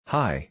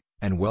Hi,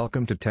 and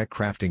welcome to Tech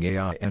Crafting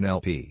AI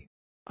NLP.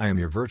 I am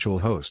your virtual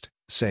host,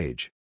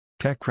 Sage.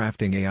 Tech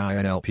Crafting AI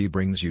NLP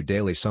brings you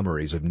daily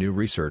summaries of new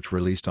research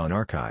released on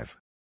arXiv.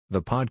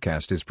 The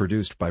podcast is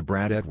produced by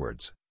Brad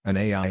Edwards, an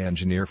AI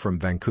engineer from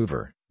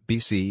Vancouver,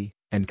 BC,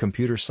 and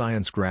computer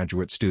science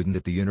graduate student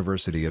at the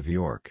University of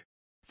York.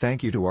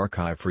 Thank you to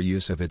arXiv for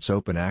use of its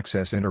open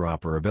access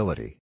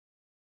interoperability.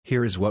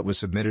 Here is what was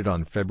submitted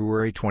on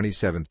February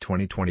 27,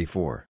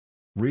 2024.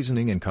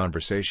 Reasoning and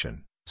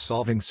Conversation.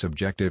 Solving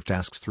subjective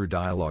tasks through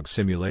dialogue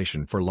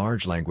simulation for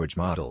large language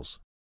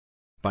models.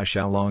 By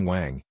Xiaolong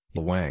Wang,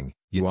 Yi Wang,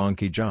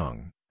 Yuanqi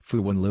Zhang,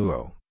 Fuwen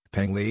Luo,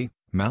 Peng Li,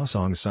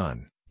 Maosong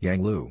Sun,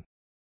 Yang Lu.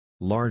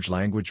 Large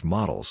language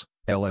models,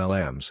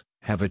 LLMs,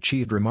 have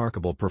achieved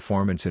remarkable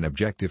performance in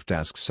objective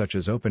tasks such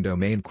as open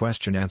domain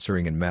question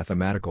answering and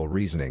mathematical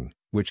reasoning,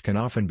 which can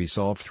often be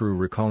solved through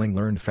recalling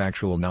learned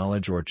factual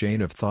knowledge or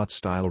chain of thought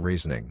style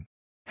reasoning.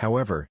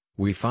 However,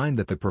 we find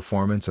that the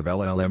performance of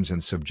LLMs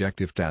in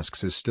subjective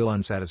tasks is still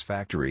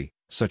unsatisfactory,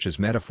 such as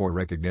metaphor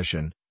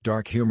recognition,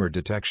 dark humor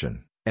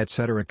detection,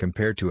 etc.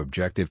 Compared to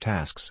objective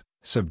tasks,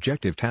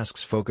 subjective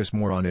tasks focus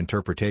more on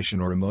interpretation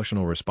or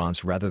emotional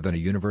response rather than a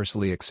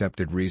universally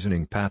accepted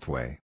reasoning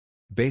pathway.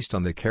 Based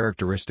on the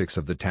characteristics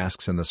of the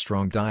tasks and the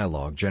strong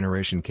dialogue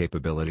generation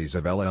capabilities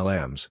of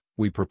LLMs,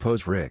 we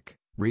propose RIC,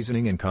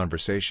 Reasoning and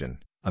Conversation,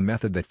 a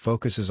method that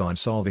focuses on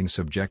solving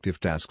subjective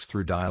tasks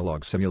through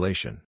dialogue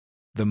simulation.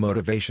 The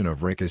motivation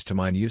of RIC is to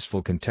mine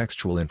useful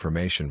contextual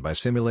information by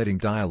simulating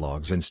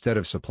dialogues instead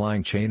of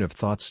supplying chain of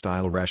thought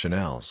style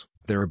rationales,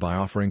 thereby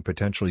offering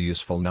potential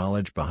useful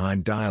knowledge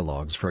behind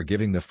dialogues for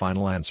giving the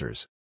final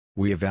answers.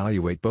 We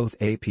evaluate both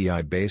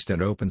API-based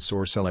and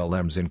open-source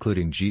LLMs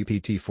including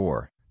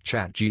GPT-4,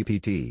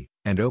 ChatGPT,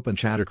 and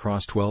OpenChat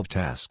across 12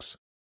 tasks.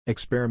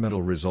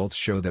 Experimental results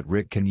show that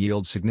RIC can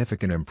yield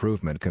significant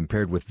improvement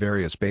compared with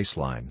various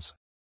baselines.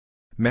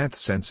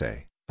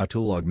 MathSensei, a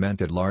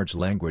tool-augmented large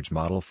language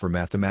model for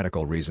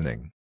mathematical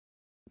reasoning.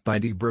 By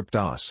Deepak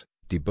Das,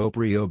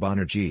 Deboprio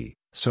Banerjee,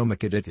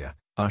 Somakaditya,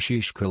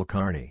 Ashish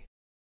Kulkarni.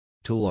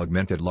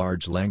 Tool-augmented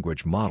large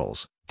language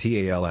models,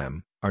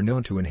 TALM, are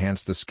known to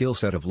enhance the skill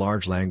set of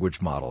large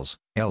language models,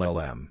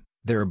 LLM,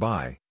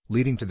 thereby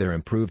leading to their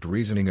improved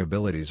reasoning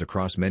abilities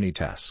across many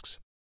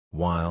tasks.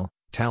 While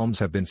TALMs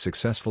have been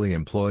successfully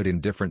employed in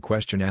different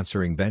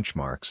question-answering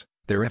benchmarks,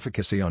 their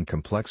efficacy on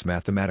complex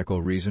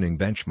mathematical reasoning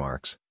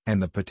benchmarks,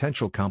 and the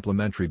potential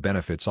complementary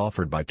benefits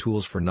offered by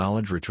tools for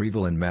knowledge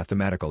retrieval and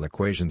mathematical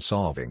equation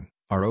solving,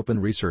 are open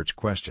research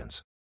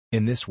questions.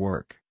 In this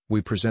work,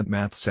 we present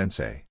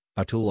MathSensei,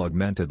 a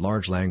tool-augmented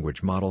large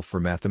language model for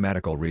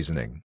mathematical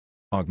reasoning.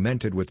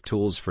 Augmented with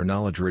tools for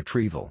knowledge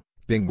retrieval,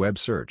 Bing Web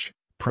Search,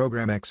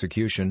 program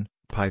execution,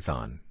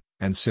 Python,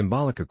 and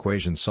symbolic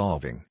equation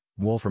solving,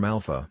 Wolfram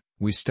Alpha,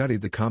 we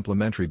studied the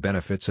complementary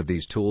benefits of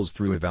these tools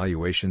through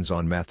evaluations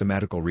on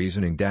mathematical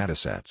reasoning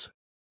datasets.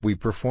 We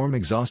perform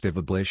exhaustive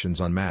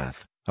ablations on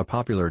Math, a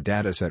popular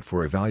dataset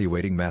for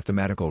evaluating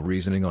mathematical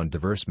reasoning on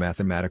diverse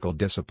mathematical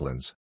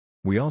disciplines.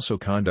 We also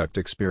conduct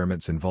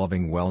experiments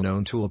involving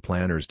well-known tool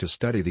planners to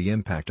study the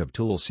impact of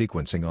tool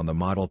sequencing on the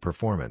model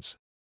performance.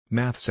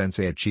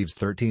 MathSensei achieves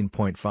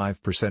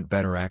 13.5%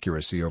 better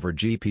accuracy over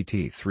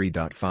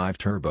GPT-3.5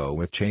 Turbo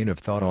with chain of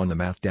thought on the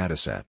math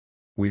dataset.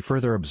 We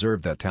further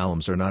observe that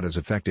TALMs are not as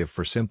effective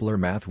for simpler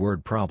math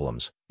word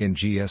problems, in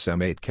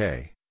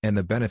GSM-8K, and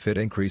the benefit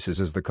increases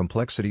as the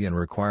complexity and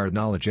required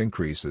knowledge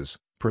increases,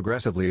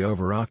 progressively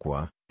over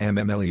Aqua,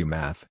 MMLU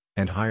Math,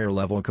 and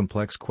higher-level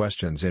complex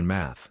questions in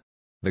math.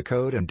 The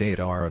code and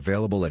data are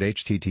available at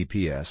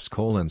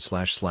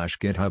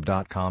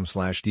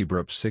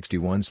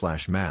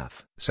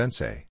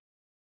https://github.com/debrup61/math-sensei.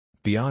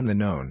 Beyond the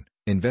Known,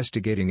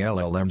 Investigating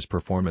LLM's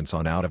Performance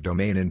on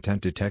Out-of-Domain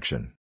Intent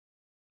Detection.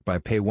 By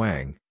Pei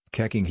Wang,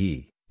 Keqing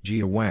He,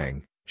 Jia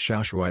Wang,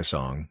 Xiaoshui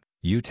Song,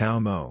 Yu Tao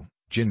Mo,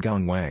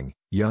 Jingang Wang,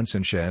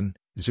 Yunsen Shen,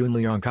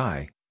 Zunliang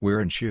Kai,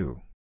 Weiren Xu.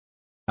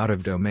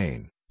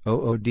 Out-of-Domain,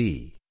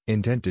 OOD,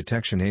 intent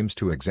detection aims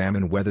to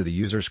examine whether the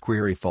user's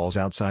query falls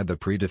outside the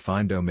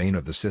predefined domain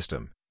of the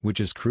system, which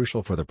is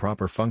crucial for the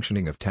proper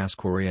functioning of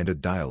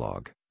task-oriented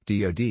dialogue,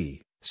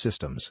 DoD,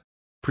 systems.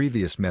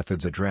 Previous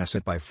methods address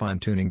it by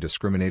fine-tuning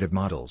discriminative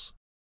models.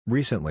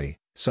 Recently,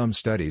 some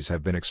studies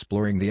have been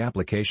exploring the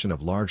application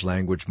of large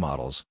language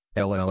models,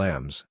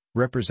 LLMs,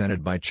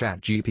 represented by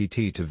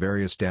ChatGPT to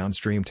various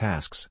downstream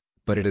tasks,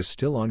 but it is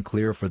still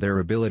unclear for their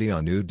ability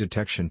on nude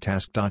detection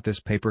task.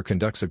 This paper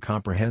conducts a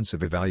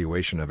comprehensive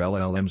evaluation of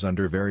LLMs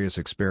under various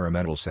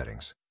experimental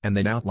settings, and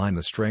then outline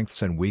the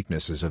strengths and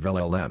weaknesses of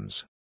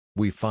LLMs.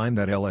 We find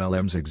that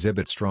LLMs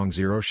exhibit strong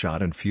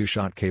zero-shot and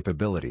few-shot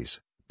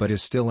capabilities, but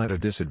is still at a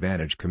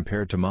disadvantage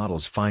compared to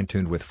models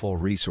fine-tuned with full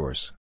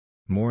resource.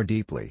 More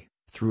deeply,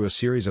 through a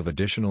series of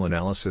additional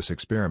analysis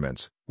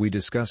experiments, we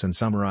discuss and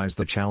summarize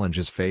the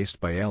challenges faced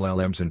by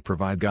LLMs and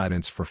provide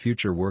guidance for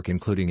future work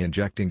including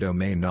injecting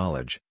domain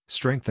knowledge,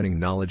 strengthening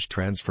knowledge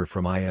transfer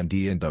from IND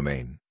in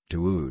domain,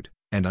 to OOD,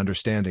 and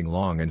understanding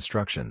long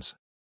instructions.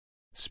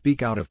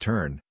 Speak out of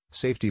turn,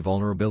 Safety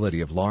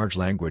vulnerability of large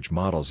language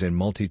models in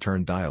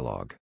multi-turn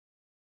dialogue.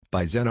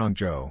 By Zhenong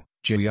Zhou,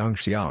 Jiang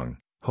Xiang,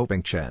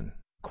 Hoping Chen,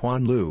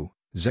 Quan Lu,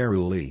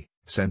 Zheru Li,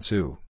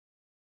 Sensu.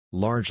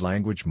 Large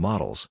language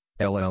models,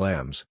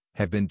 LLMs,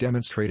 have been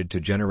demonstrated to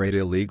generate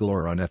illegal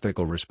or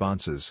unethical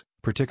responses,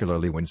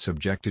 particularly when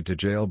subjected to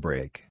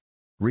jailbreak.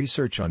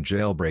 Research on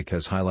jailbreak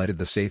has highlighted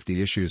the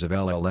safety issues of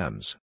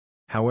LLMs.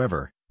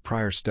 However,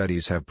 prior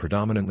studies have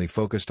predominantly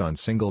focused on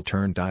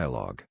single-turn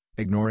dialogue,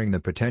 ignoring the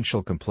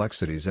potential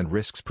complexities and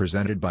risks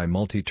presented by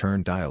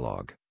multi-turn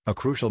dialogue, a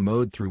crucial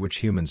mode through which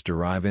humans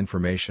derive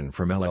information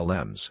from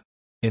LLMs.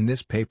 In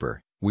this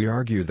paper, we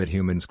argue that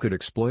humans could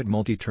exploit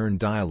multi-turn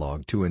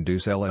dialogue to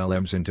induce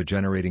LLMs into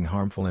generating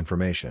harmful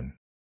information.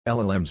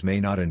 LLMs may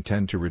not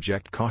intend to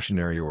reject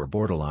cautionary or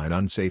borderline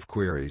unsafe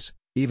queries,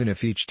 even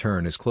if each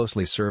turn is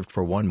closely served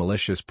for one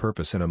malicious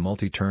purpose in a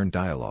multi-turn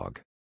dialogue.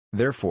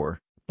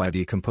 Therefore, by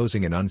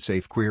decomposing an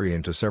unsafe query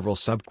into several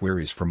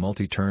subqueries for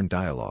multi-turn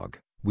dialogue,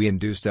 we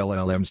induced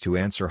LLMs to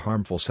answer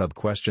harmful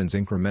sub-questions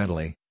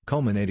incrementally,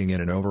 culminating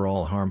in an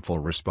overall harmful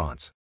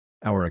response.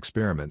 Our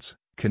experiments,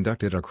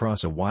 conducted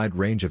across a wide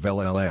range of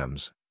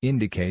LLMs,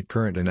 indicate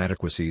current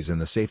inadequacies in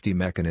the safety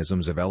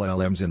mechanisms of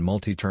LLMs in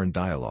multi-turn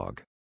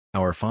dialogue.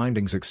 Our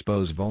findings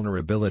expose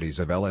vulnerabilities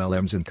of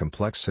LLMs in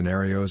complex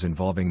scenarios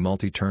involving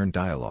multi-turn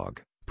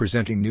dialogue,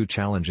 presenting new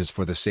challenges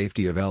for the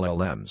safety of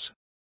LLMs.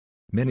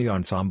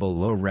 Mini-ensemble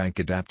low-rank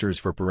adapters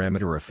for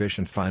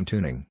parameter-efficient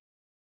fine-tuning.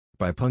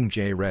 By Peng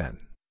J. Ren,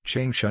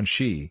 Changshun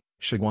Shi,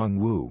 Shiguang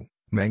Wu,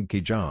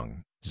 Mengqi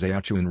Zhang,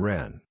 Xiaochun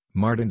Ren,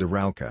 Martin de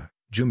Rauca,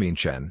 Jumin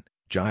Chen,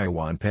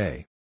 Jiayuan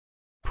Pei.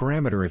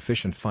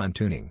 Parameter-efficient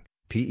fine-tuning,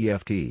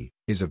 PEFT,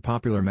 is a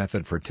popular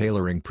method for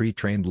tailoring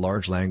pre-trained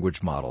large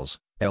language models,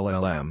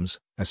 LLMs,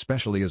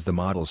 especially as the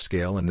models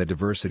scale and the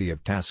diversity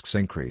of tasks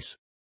increase.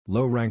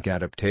 Low-rank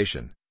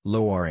adaptation,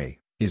 LORA,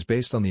 is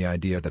based on the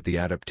idea that the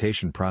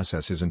adaptation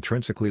process is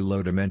intrinsically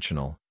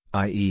low-dimensional,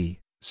 i.e.,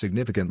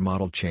 significant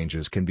model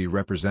changes can be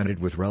represented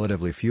with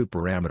relatively few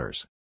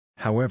parameters.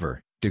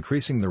 However,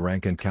 decreasing the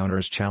rank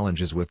encounters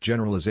challenges with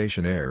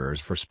generalization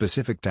errors for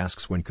specific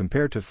tasks when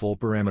compared to full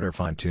parameter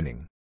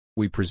fine-tuning.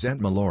 We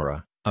present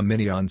MLORA, a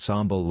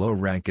mini-ensemble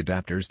low-rank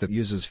adapters that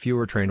uses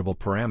fewer trainable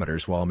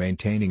parameters while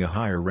maintaining a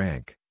higher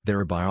rank,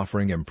 thereby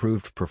offering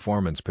improved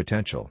performance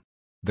potential.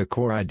 The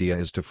core idea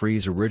is to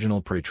freeze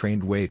original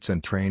pre-trained weights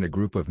and train a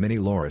group of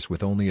mini-LoRAs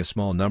with only a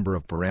small number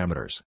of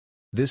parameters.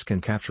 This can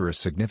capture a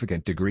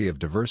significant degree of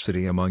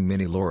diversity among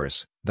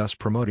mini-LoRAs, thus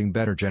promoting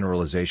better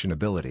generalization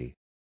ability.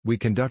 We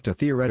conduct a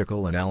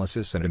theoretical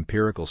analysis and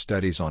empirical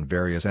studies on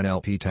various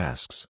NLP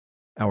tasks.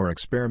 Our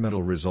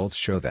experimental results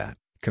show that,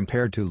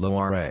 compared to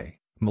LoRA,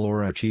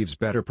 MLORA achieves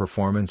better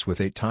performance with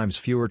 8 times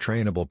fewer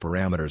trainable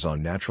parameters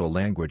on natural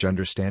language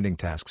understanding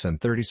tasks and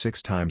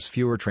 36 times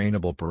fewer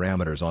trainable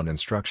parameters on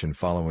instruction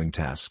following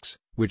tasks,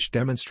 which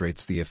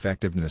demonstrates the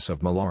effectiveness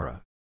of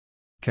MLORA.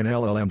 Can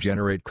LLM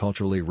generate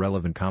culturally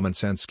relevant common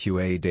sense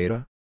QA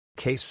data?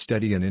 Case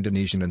study in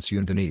Indonesian and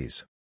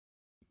Sundanese.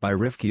 By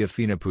Rifki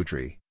Afina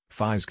Putri,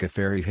 Faiz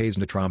Ferry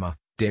Hasnatrama,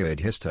 David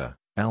Hista,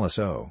 Alice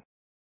O.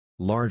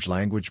 Large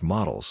language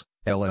models,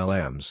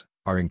 LLMs,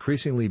 are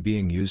increasingly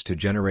being used to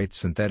generate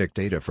synthetic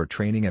data for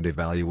training and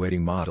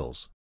evaluating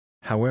models.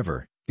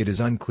 However, it is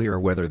unclear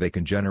whether they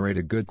can generate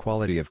a good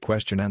quality of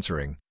question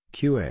answering,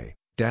 QA,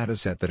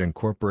 dataset that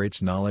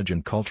incorporates knowledge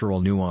and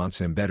cultural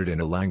nuance embedded in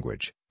a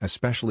language,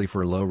 especially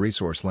for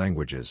low-resource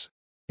languages.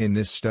 In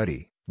this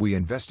study, we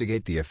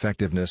investigate the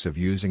effectiveness of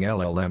using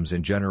LLMs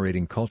in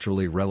generating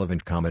culturally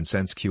relevant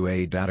common-sense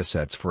QA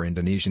datasets for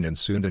Indonesian and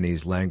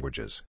Sundanese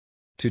languages.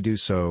 To do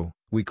so,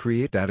 we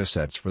create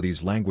datasets for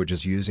these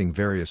languages using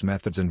various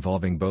methods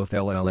involving both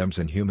LLMs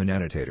and human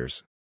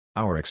annotators.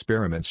 Our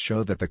experiments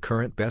show that the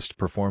current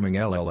best-performing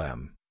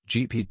LLM,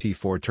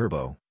 GPT-4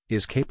 Turbo,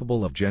 is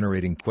capable of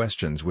generating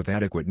questions with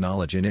adequate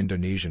knowledge in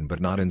Indonesian but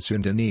not in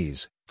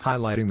Sundanese,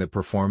 highlighting the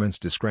performance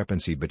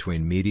discrepancy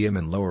between medium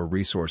and lower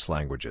resource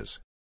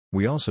languages.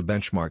 We also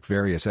benchmark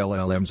various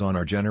LLMs on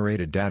our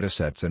generated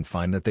datasets and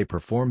find that they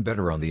perform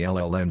better on the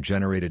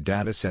LLM-generated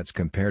datasets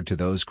compared to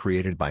those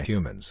created by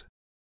humans.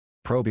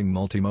 Probing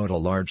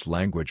multimodal large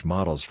language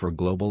models for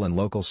global and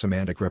local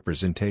semantic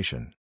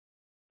representation.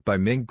 By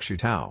Mingxu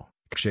Tao,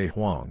 Xie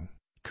Huang,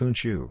 Kun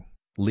Xu,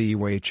 Li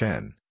Wei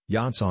Chen,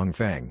 Yansong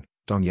Feng,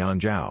 Dongyan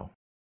Zhao.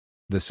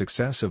 The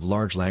success of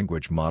large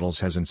language models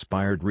has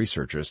inspired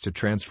researchers to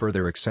transfer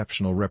their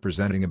exceptional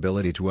representing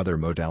ability to other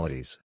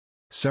modalities.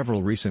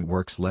 Several recent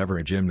works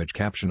leverage image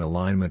caption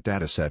alignment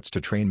datasets to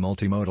train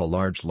multimodal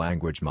large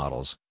language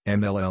models,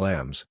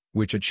 MLLMs,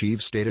 which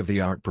achieve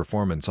state-of-the-art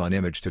performance on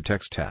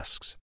image-to-text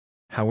tasks.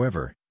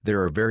 However,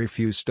 there are very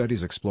few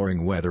studies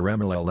exploring whether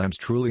MLLMs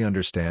truly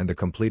understand the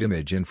complete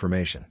image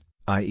information,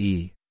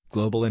 i.e.,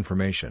 global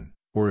information,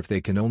 or if they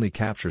can only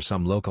capture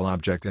some local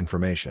object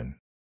information.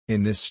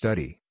 In this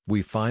study,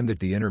 we find that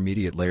the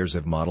intermediate layers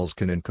of models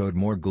can encode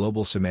more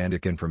global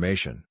semantic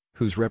information,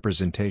 whose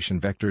representation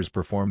vectors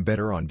perform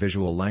better on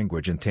visual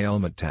language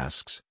entailment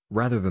tasks,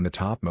 rather than the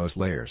topmost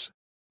layers.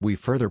 We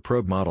further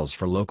probe models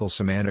for local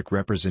semantic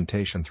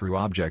representation through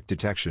object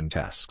detection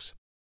tasks.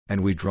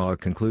 and we draw a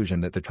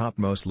conclusion that the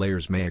topmost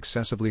layers may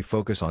excessively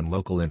focus on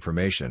local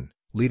information,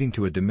 leading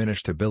to a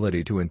diminished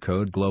ability to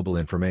encode global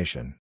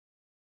information.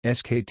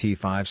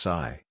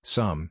 SKT5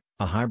 Sum,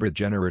 a hybrid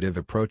generative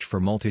approach for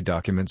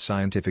multi-document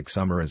scientific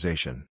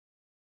summarization.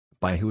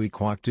 By Hui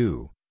Kwok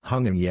Du,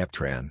 Hongeng Yep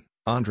Tran,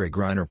 Andre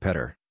Greiner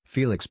Petter,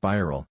 Felix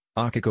Birol,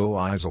 Akiko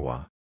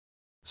Aizawa.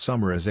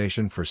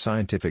 Summarization for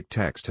scientific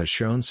text has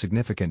shown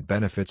significant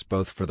benefits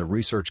both for the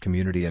research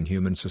community and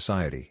human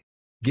society.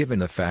 Given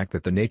the fact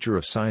that the nature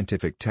of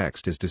scientific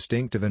text is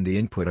distinctive and the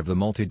input of the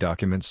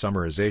multi-document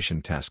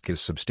summarization task is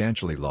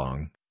substantially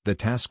long, the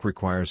task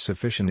requires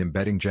sufficient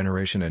embedding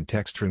generation and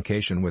text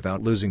truncation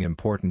without losing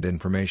important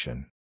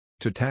information.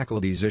 To tackle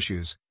these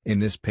issues, in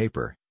this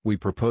paper, we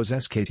propose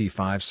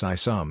SKT5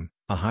 Sum,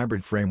 a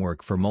hybrid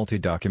framework for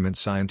multi-document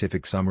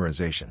scientific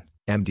summarization,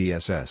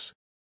 MDSS.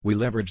 We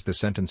leverage the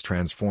sentence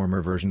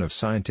transformer version of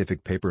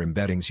scientific paper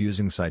embeddings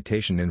using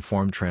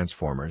citation-informed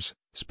transformers,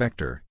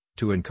 Spectre,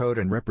 to encode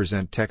and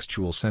represent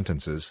textual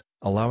sentences,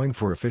 allowing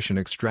for efficient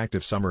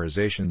extractive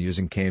summarization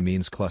using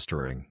k-means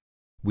clustering.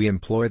 We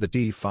employ the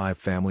T5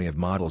 family of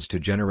models to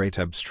generate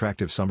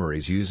abstractive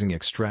summaries using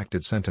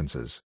extracted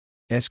sentences.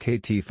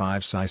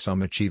 SKT5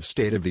 Sum achieves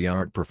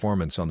state-of-the-art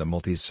performance on the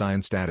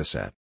multi-science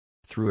dataset.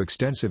 Through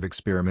extensive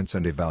experiments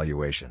and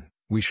evaluation,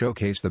 we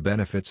showcase the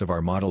benefits of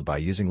our model by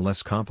using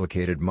less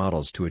complicated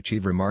models to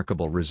achieve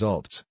remarkable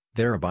results,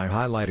 thereby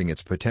highlighting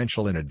its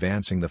potential in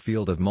advancing the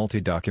field of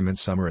multi-document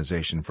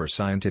summarization for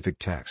scientific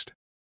text.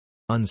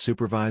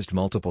 Unsupervised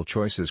multiple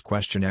choices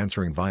question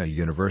answering via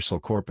universal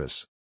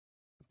corpus.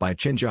 By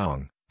Qin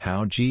Zhang,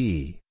 Hao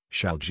Ji,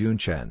 Xiaojun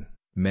Chen,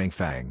 Meng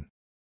Fang.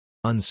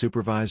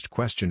 Unsupervised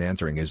question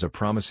answering is a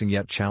promising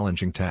yet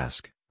challenging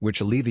task,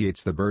 which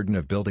alleviates the burden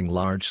of building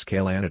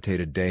large-scale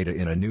annotated data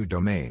in a new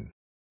domain.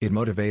 It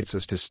motivates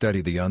us to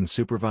study the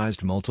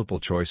unsupervised multiple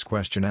choice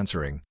question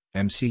answering,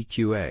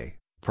 MCQA,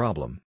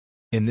 problem.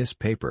 In this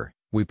paper,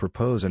 we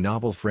propose a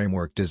novel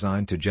framework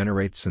designed to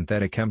generate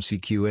synthetic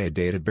MCQA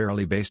data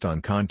barely based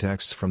on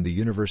contexts from the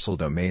universal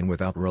domain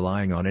without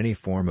relying on any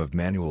form of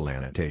manual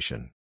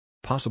annotation.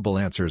 Possible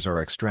answers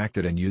are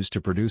extracted and used to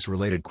produce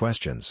related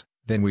questions,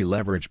 then we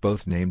leverage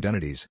both named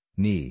entities,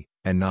 NE,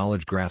 and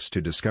knowledge graphs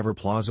to discover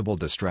plausible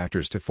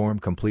distractors to form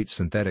complete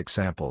synthetic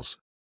samples.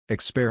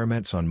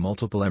 Experiments on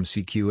multiple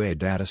MCQA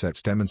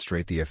datasets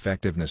demonstrate the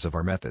effectiveness of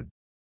our method.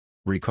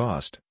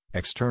 Recost,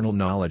 External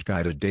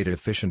Knowledge-Guided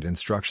Data-Efficient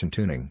Instruction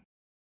Tuning.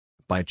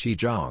 By Qi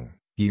Zhang,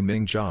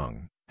 Yiming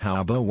Zhang,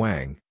 Haobo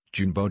Wang,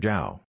 Junbo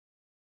Zhao.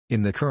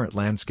 In the current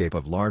landscape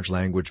of large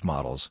language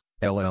models,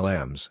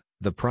 LLMs,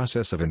 the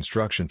process of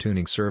instruction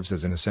tuning serves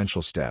as an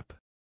essential step.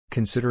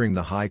 Considering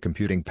the high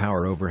computing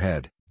power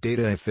overhead,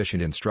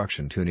 data-efficient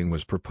instruction tuning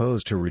was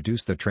proposed to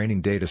reduce the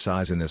training data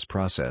size in this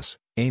process,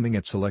 aiming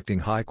at selecting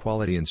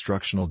high-quality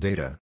instructional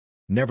data.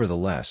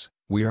 Nevertheless,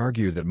 we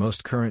argue that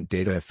most current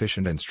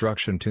data-efficient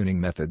instruction tuning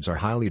methods are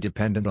highly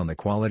dependent on the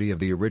quality of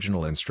the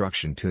original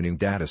instruction tuning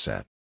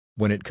dataset.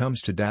 When it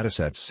comes to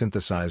datasets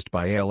synthesized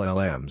by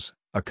LLMs,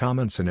 a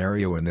common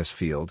scenario in this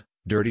field,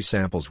 dirty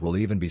samples will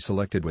even be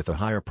selected with a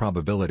higher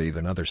probability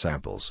than other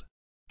samples.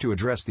 To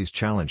address these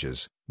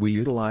challenges, we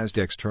utilized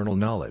external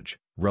knowledge,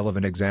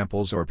 relevant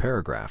examples or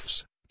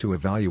paragraphs, to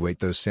evaluate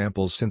those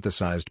samples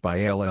synthesized by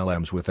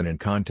LLMs with an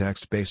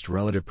in-context-based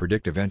relative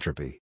predictive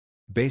entropy.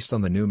 Based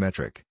on the new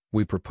metric,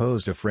 we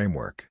proposed a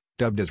framework,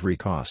 dubbed as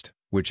Recost,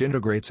 which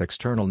integrates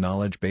external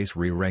knowledge base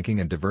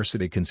re-ranking and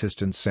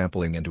diversity-consistent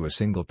sampling into a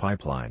single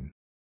pipeline.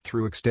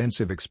 Through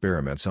extensive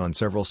experiments on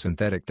several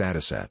synthetic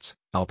datasets,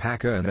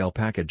 Alpaca and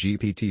Alpaca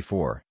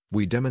GPT-4,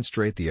 we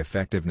demonstrate the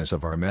effectiveness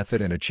of our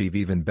method and achieve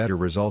even better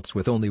results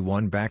with only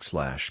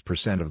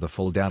 1% of the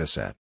full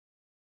dataset.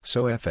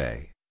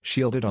 SOFA,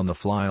 Shielded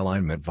on-the-fly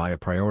alignment via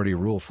priority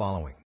rule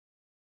following.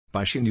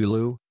 By Xinyu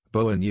Liu,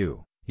 Bowen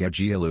Yu,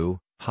 Yajie Liu,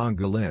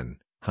 Honggu Lin,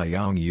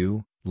 Haiyang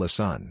Yu,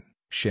 Lisun,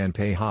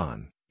 Shanpei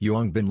Han,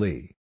 Yuangbin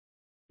Li.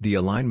 The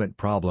alignment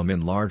problem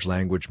in large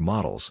language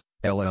models,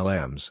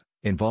 LLMs,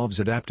 involves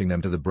adapting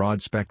them to the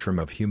broad spectrum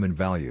of human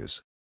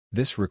values.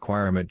 This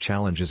requirement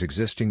challenges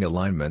existing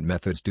alignment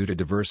methods due to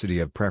diversity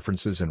of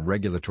preferences and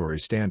regulatory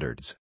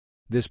standards.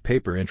 This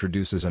paper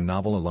introduces a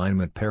novel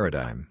alignment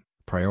paradigm,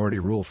 priority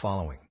rule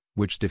following,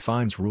 which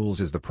defines rules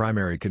as the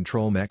primary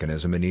control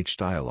mechanism in each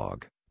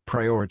dialogue,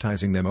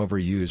 prioritizing them over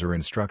user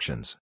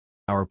instructions.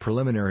 Our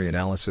preliminary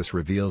analysis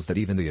reveals that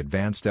even the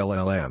advanced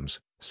LLMs,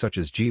 such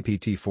as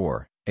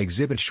GPT-4,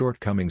 exhibit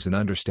shortcomings in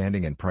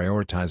understanding and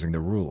prioritizing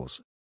the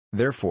rules.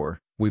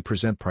 Therefore, we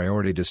present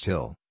Priority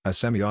Distill, a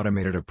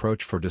semi-automated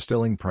approach for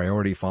distilling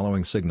priority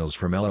following signals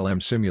from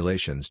LLM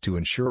simulations to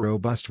ensure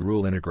robust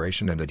rule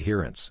integration and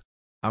adherence.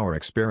 Our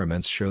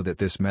experiments show that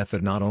this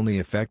method not only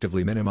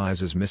effectively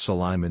minimizes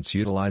misalignments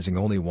utilizing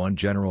only one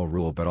general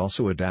rule but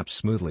also adapts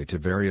smoothly to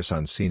various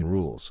unseen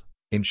rules,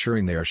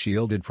 ensuring they are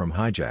shielded from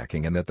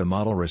hijacking and that the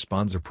model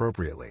responds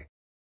appropriately.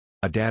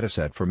 A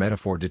dataset for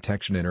metaphor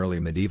detection in early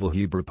medieval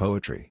Hebrew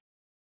poetry.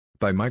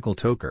 By Michael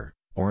Toker,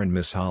 Oren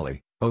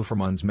Mishaly,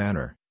 Offermans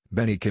Manor,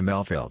 Benny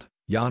Kimmelfeld,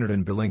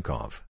 Jonathan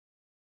Bilinkov.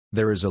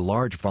 There is a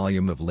large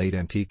volume of late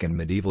antique and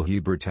medieval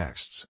Hebrew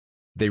texts.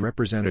 They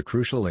represent a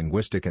crucial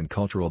linguistic and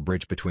cultural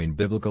bridge between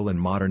biblical and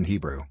modern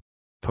Hebrew.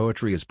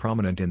 Poetry is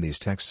prominent in these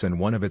texts, and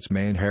one of its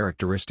main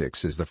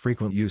characteristics is the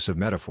frequent use of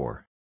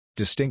metaphor.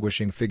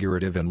 Distinguishing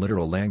figurative and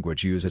literal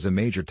language use is a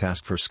major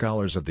task for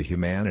scholars of the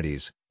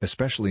humanities,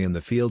 especially in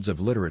the fields of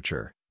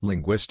literature,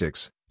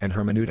 linguistics, and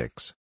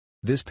hermeneutics.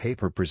 This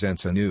paper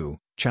presents a new,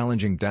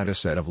 challenging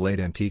dataset of late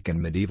antique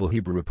and medieval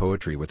Hebrew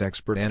poetry with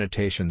expert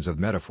annotations of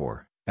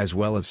metaphor, as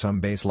well as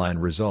some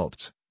baseline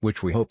results,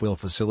 which we hope will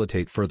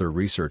facilitate further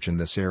research in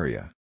this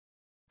area.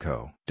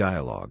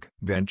 Dialogue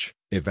Bench,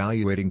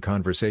 Evaluating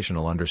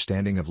Conversational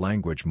Understanding of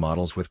Language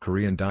Models with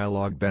Korean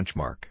Dialogue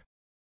Benchmark.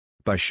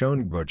 By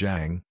Seongbyo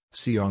Jang,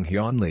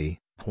 Seong-hyun Lee,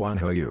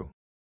 Hwan-ho Yu.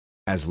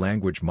 As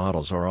language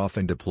models are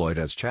often deployed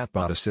as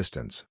chatbot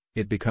assistants,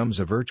 it becomes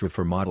a virtue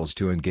for models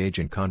to engage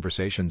in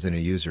conversations in a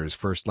user's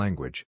first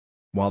language.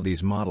 While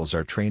these models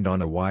are trained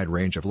on a wide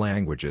range of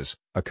languages,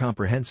 a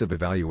comprehensive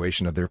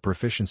evaluation of their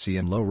proficiency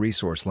in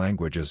low-resource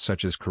languages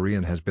such as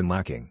Korean has been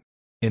lacking.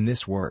 In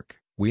this work,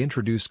 we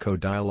introduce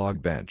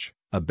Dialogue Bench,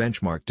 a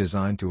benchmark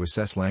designed to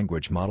assess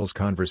language models'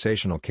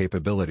 conversational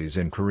capabilities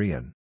in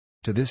Korean.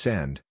 To this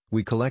end,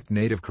 we collect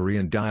native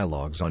Korean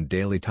dialogues on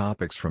daily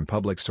topics from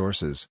public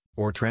sources,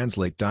 or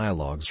translate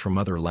dialogues from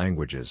other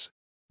languages.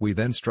 We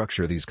then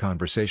structure these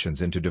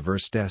conversations into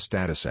diverse test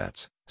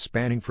datasets,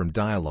 spanning from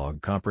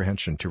dialogue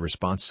comprehension to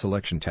response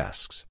selection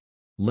tasks.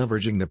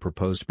 Leveraging the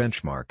proposed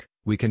benchmark,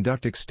 we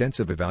conduct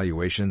extensive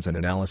evaluations and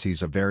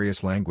analyses of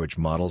various language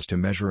models to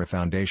measure a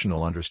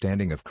foundational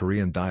understanding of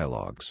Korean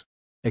dialogues.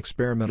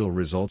 Experimental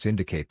results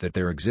indicate that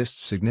there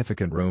exists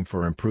significant room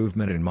for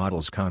improvement in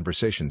models'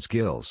 conversation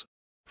skills.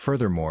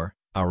 Furthermore,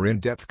 our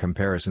in-depth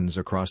comparisons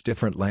across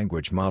different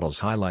language models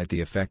highlight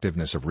the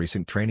effectiveness of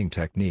recent training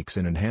techniques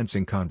in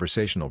enhancing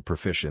conversational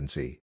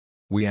proficiency.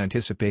 We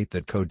anticipate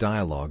that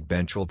Dialogue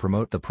Bench will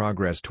promote the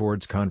progress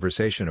towards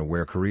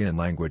conversation-aware Korean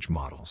language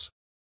models.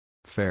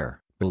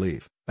 Fair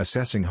Belief,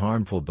 Assessing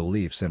Harmful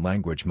Beliefs in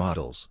Language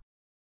Models.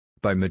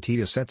 By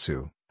Mattia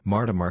Setsu,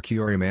 Marta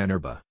Marchiori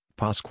Manerba,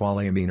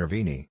 Pasquale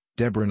Minervini,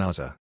 Deborah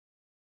Naza.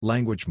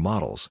 Language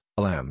models,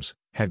 LLMs,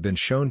 have been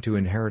shown to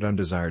inherit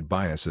undesired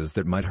biases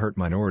that might hurt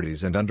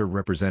minorities and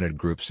underrepresented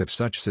groups if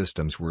such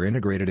systems were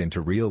integrated into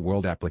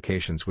real-world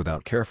applications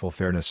without careful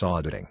fairness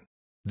auditing.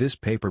 This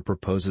paper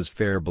proposes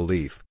fair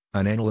belief,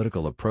 an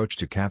analytical approach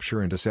to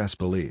capture and assess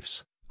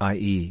beliefs,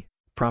 i.e.,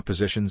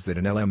 propositions that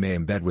an LLM may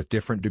embed with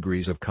different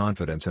degrees of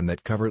confidence and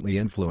that covertly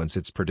influence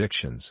its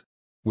predictions.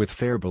 With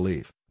fair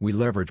belief, we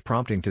leverage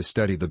prompting to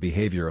study the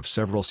behavior of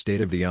several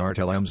state-of-the-art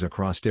LLMs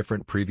across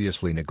different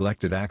previously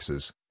neglected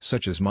axes,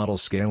 such as model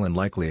scale and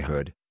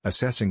likelihood,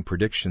 assessing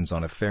predictions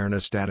on a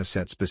fairness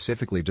dataset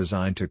specifically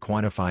designed to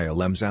quantify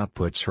LLM's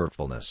output's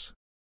hurtfulness.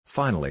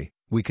 Finally,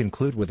 we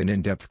conclude with an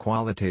in-depth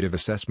qualitative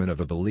assessment of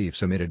the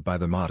beliefs emitted by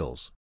the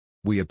models.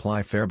 We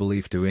apply fair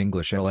belief to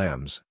English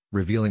LLMs,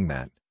 revealing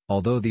that,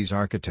 although these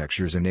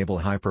architectures enable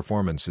high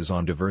performances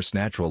on diverse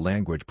natural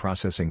language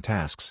processing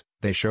tasks,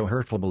 they show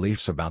hurtful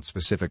beliefs about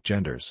specific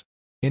genders.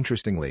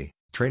 Interestingly,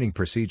 training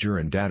procedure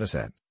and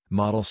dataset,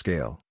 model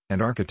scale,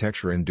 and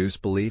architecture induce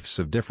beliefs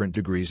of different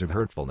degrees of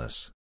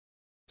hurtfulness.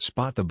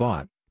 Spot the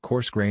Bot,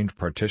 Coarse-Grained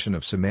Partition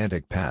of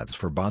Semantic Paths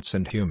for Bots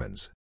and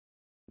Humans.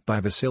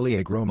 By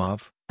Vasily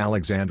Gromov,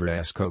 Alexandra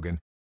S. Kogan.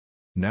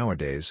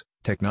 Nowadays,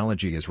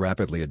 technology is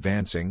rapidly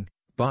advancing,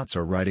 bots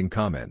are writing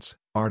comments,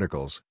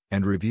 articles,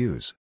 and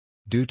reviews.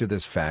 Due to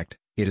this fact,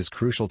 it is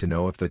crucial to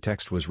know if the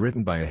text was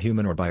written by a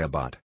human or by a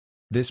bot.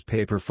 This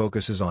paper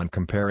focuses on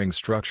comparing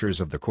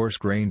structures of the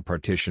coarse-grained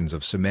partitions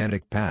of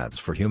semantic paths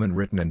for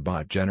human-written and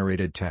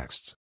bot-generated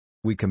texts.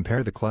 We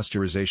compare the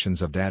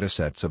clusterizations of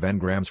datasets of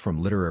n-grams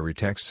from literary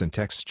texts and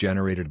texts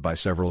generated by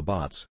several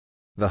bots.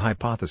 The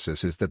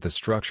hypothesis is that the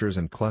structures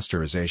and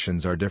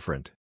clusterizations are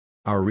different.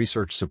 Our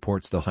research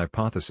supports the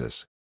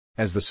hypothesis.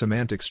 As the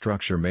semantic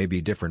structure may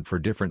be different for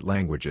different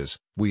languages,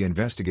 we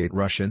investigate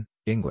Russian,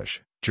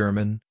 English,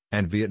 German,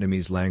 and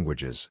Vietnamese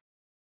languages.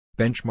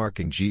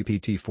 Benchmarking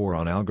GPT-4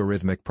 on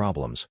Algorithmic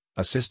Problems,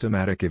 a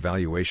Systematic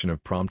Evaluation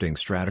of Prompting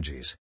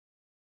Strategies.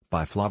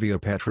 By Flavio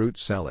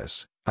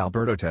Petruzzellis,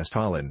 Alberto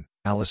Testolin,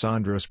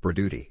 Alessandro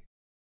Sperduti.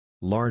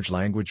 Large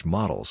language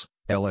models,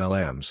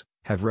 LLMs,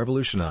 have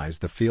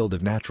revolutionized the field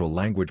of natural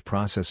language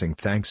processing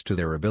thanks to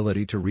their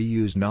ability to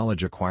reuse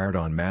knowledge acquired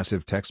on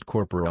massive text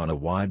corpora on a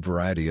wide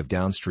variety of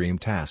downstream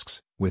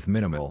tasks, with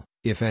minimal,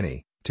 if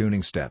any,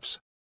 tuning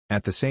steps.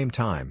 At the same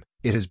time,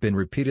 it has been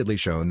repeatedly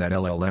shown that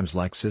LLMs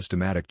lack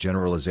systematic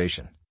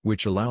generalization,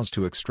 which allows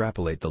to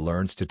extrapolate the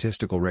learned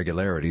statistical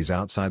regularities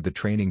outside the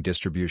training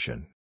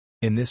distribution.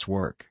 In this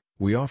work,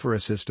 we offer a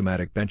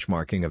systematic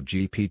benchmarking of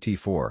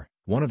GPT-4,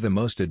 one of the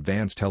most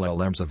advanced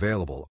LLMs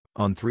available,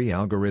 on 3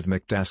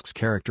 algorithmic tasks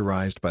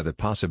characterized by the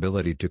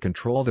possibility to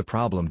control the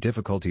problem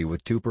difficulty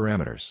with 2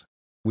 parameters.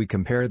 We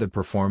compare the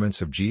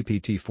performance of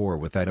GPT-4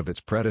 with that of its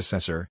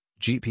predecessor,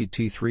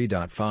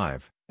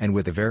 GPT-3.5, and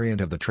with a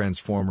variant of the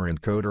transformer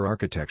encoder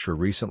architecture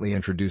recently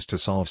introduced to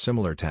solve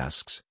similar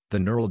tasks, the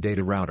Neural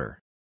Data Router.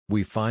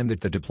 We find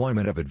that the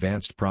deployment of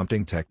advanced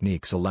prompting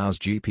techniques allows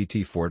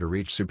GPT-4 to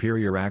reach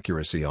superior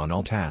accuracy on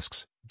all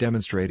tasks,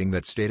 demonstrating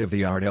that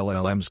state-of-the-art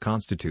LLMs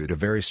constitute a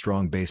very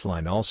strong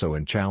baseline also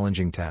in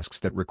challenging tasks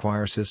that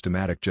require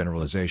systematic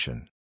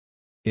generalization.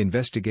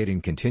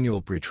 Investigating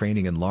continual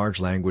pre-training in large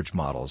language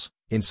models,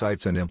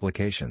 insights and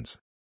implications.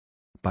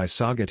 By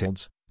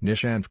Sagatils,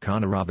 Nishant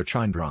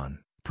Kanaravichandran,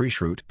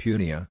 Prishrut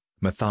Punia,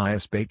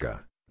 Matthias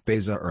Baika,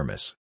 Beza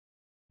Ermis.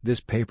 This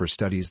paper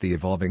studies the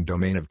evolving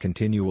domain of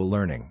continual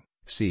learning,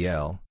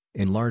 CL,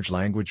 in large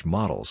language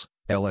models,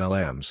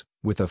 LLMs,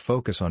 with a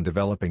focus on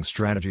developing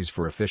strategies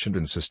for efficient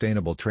and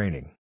sustainable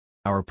training.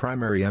 Our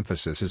primary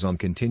emphasis is on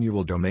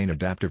continual domain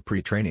adaptive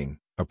pre-training,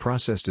 a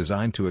process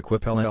designed to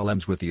equip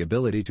LLMs with the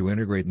ability to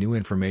integrate new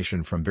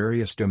information from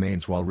various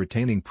domains while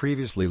retaining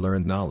previously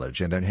learned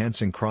knowledge and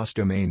enhancing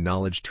cross-domain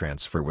knowledge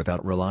transfer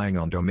without relying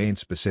on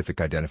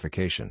domain-specific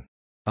identification.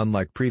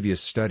 Unlike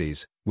previous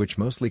studies, which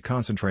mostly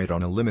concentrate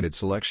on a limited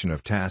selection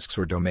of tasks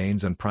or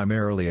domains and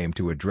primarily aim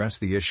to address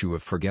the issue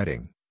of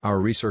forgetting, our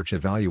research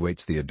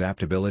evaluates the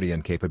adaptability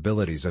and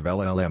capabilities of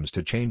LLMs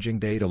to changing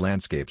data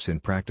landscapes in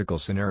practical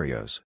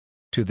scenarios.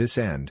 To this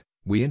end,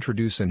 we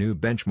introduce a new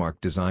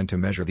benchmark designed to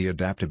measure the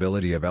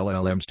adaptability of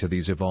LLMs to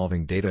these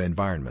evolving data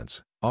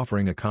environments,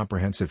 offering a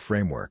comprehensive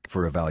framework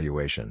for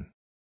evaluation.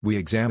 We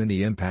examine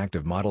the impact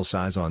of model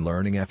size on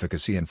learning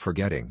efficacy and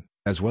forgetting,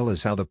 as well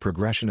as how the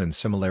progression and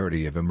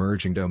similarity of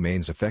emerging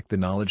domains affect the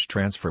knowledge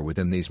transfer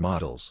within these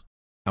models.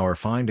 Our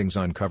findings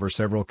uncover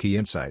several key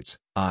insights.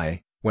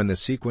 When the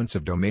sequence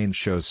of domains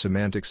shows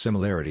semantic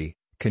similarity,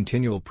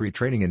 continual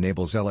pre-training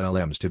enables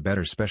LLMs to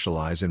better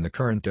specialize in the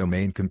current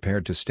domain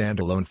compared to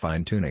standalone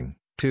fine-tuning.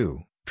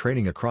 2.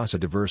 Training across a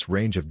diverse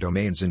range of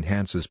domains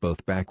enhances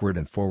both backward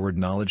and forward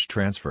knowledge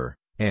transfer.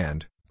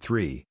 And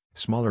 3.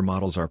 Smaller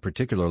models are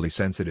particularly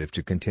sensitive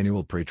to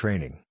continual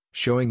pre-training,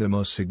 showing the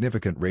most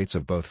significant rates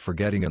of both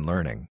forgetting and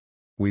learning.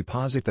 We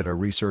posit that our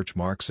research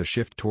marks a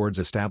shift towards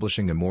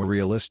establishing a more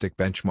realistic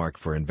benchmark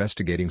for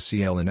investigating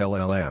CL in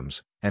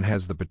LLMs, and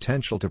has the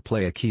potential to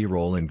play a key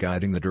role in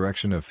guiding the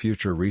direction of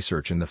future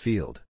research in the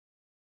field.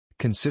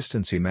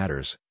 Consistency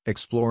matters.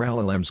 Explore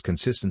LLM's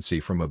consistency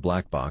from a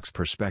black box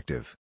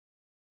perspective.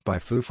 By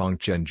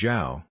Fufangchen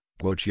Zhao,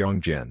 Guoqiang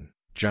Jin,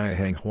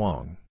 Jiaheng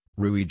Huang,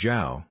 Rui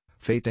Zhao,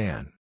 Fei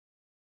Dan.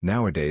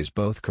 Nowadays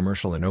both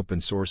commercial and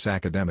open-source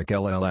academic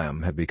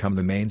LLM have become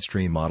the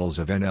mainstream models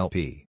of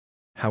NLP.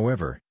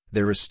 However,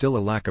 there is still a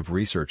lack of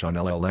research on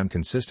LLM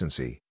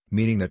consistency,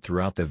 meaning that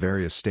throughout the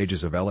various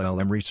stages of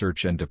LLM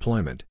research and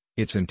deployment,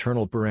 its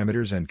internal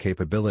parameters and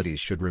capabilities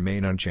should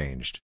remain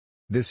unchanged.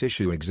 This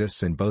issue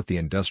exists in both the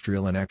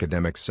industrial and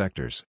academic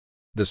sectors.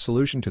 The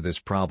solution to this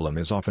problem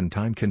is often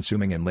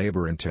time-consuming and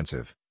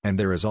labor-intensive, and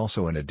there is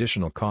also an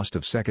additional cost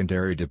of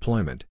secondary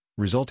deployment,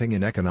 resulting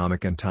in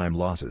economic and time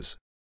losses.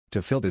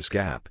 To fill this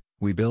gap,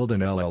 we build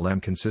an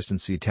LLM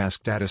consistency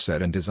task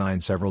dataset and design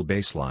several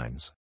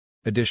baselines.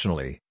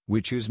 Additionally, we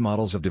choose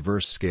models of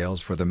diverse scales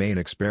for the main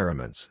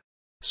experiments.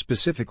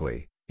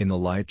 Specifically, in the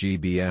light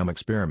GBM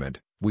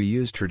experiment, we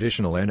use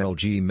traditional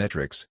NLG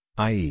metrics,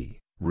 i.e.,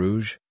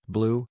 rouge,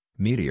 blue,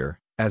 meteor,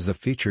 as the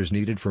features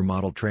needed for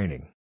model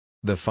training.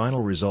 The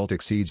final result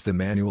exceeds the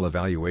manual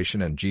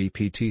evaluation and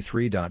GPT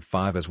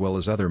 3.5 as well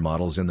as other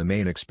models in the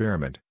main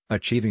experiment,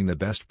 achieving the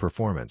best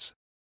performance.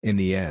 In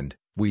the end,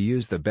 we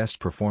use the best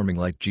performing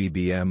light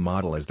GBM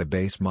model as the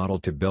base model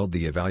to build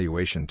the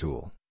evaluation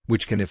tool,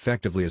 which can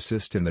effectively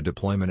assist in the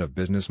deployment of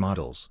business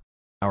models.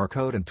 Our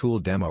code and tool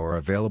demo are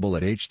available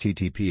at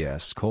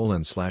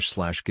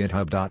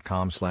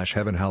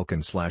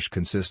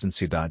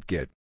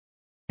https://github.com/heavenhalken/consistency.git.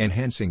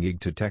 Enhancing EG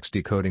to text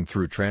decoding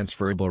through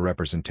transferable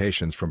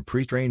representations from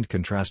pre-trained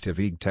contrastive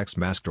EG text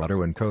masked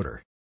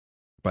autoencoder.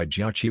 By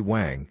Jiaqi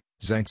Wang,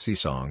 Zhangxi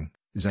Song,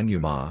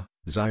 Zhenyu Ma,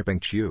 Zhaipeng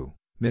Qiu,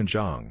 Min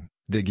Zhang,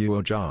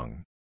 Diguo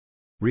Zhang.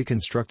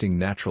 Reconstructing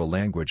natural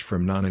language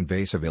from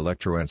non-invasive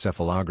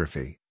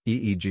electroencephalography,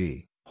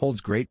 EEG, holds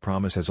great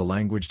promise as a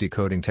language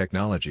decoding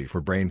technology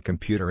for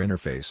brain-computer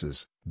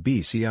interfaces,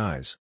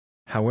 BCIs.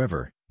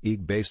 However,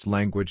 EEG-based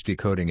language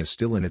decoding is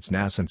still in its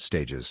nascent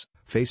stages,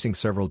 facing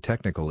several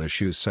technical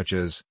issues such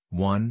as,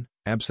 1.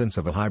 Absence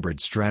of a hybrid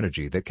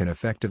strategy that can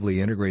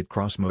effectively integrate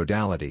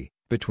cross-modality,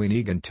 between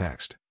EEG and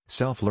text,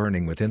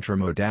 self-learning with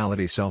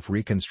intramodality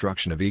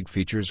self-reconstruction of EEG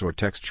features or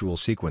textual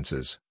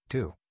sequences.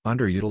 2.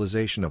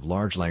 Underutilization of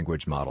large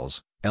language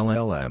models,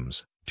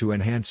 LLMs, to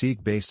enhance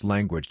EEG-based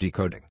language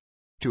decoding.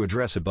 To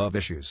address above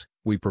issues,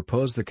 we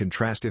propose the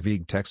contrastive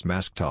EEG text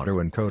masked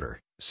autoencoder,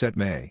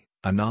 SETMA,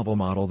 a novel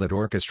model that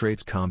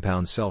orchestrates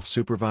compound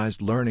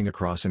self-supervised learning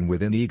across and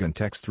within EEG and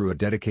text through a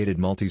dedicated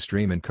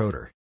multi-stream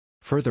encoder.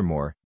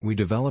 Furthermore, we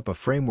develop a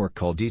framework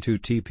called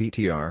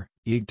E2TPTR,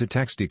 EEG to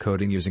text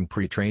decoding using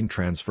pre-trained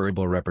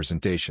transferable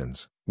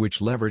representations, which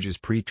leverages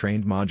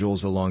pre-trained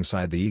modules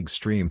alongside the EEG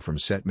stream from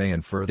SETMA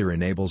and further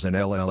enables an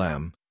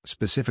LLM,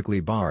 specifically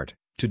BART,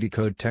 to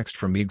decode text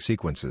from EEG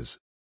sequences.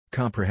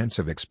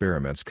 Comprehensive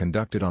experiments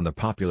conducted on the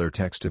popular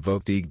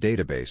text-evoked EEG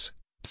database,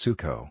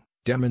 TSUCO,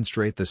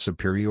 demonstrate the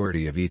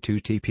superiority of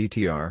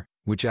E2TPTR,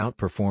 which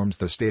outperforms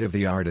the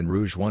state-of-the-art in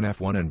Rouge 1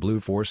 F1 and Blue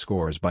 4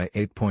 scores by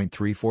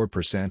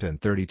 8.34%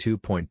 and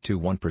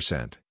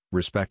 32.21%,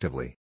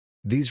 respectively.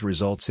 These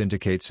results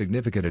indicate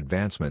significant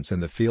advancements in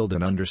the field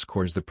and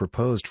underscores the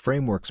proposed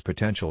framework's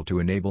potential to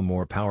enable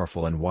more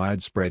powerful and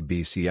widespread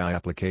BCI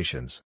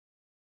applications.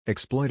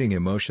 Exploiting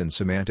emotion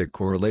semantic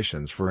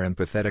correlations for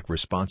empathetic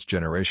response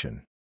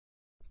generation.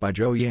 By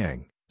Zhou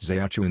Yang,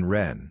 Xiaochun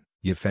Ren,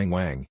 Yifeng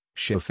Wang,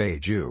 Xiufei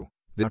Zhu,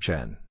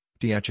 Chen,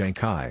 Diacheng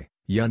Kai,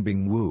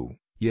 Yunbing Wu,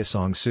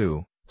 Yisong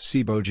Su,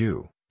 Sibo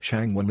Zhu,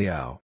 Shangwen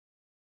Liao.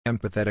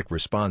 Empathetic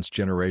response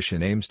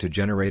generation aims to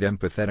generate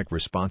empathetic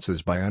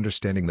responses by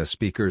understanding the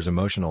speaker's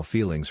emotional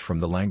feelings from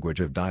the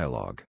language of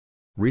dialogue.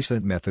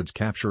 Recent methods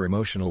capture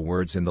emotional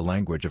words in the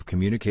language of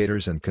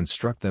communicators and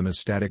construct them as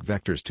static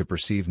vectors to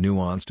perceive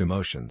nuanced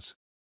emotions.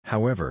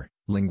 However,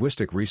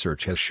 linguistic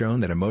research has shown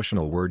that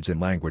emotional words in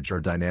language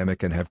are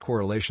dynamic and have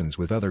correlations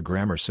with other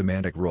grammar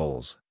semantic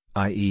roles,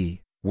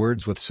 i.e.,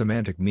 words with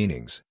semantic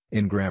meanings,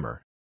 in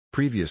grammar.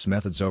 Previous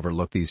methods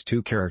overlook these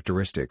two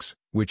characteristics,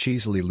 which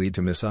easily lead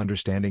to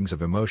misunderstandings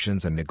of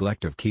emotions and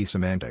neglect of key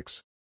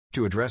semantics.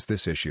 To address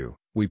this issue,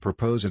 we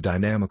propose a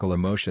dynamical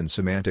emotion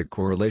semantic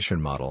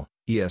correlation model,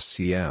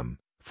 ESCM,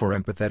 for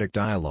empathetic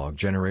dialogue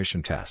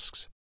generation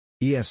tasks.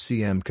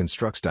 ESCM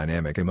constructs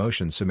dynamic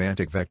emotion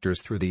semantic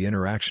vectors through the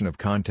interaction of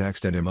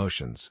context and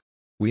emotions.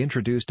 We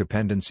introduce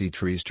dependency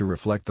trees to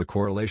reflect the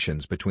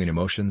correlations between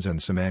emotions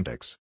and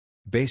semantics.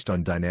 Based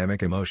on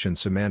dynamic emotion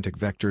semantic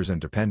vectors and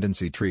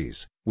dependency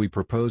trees, we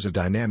propose a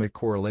dynamic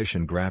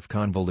correlation graph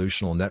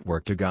convolutional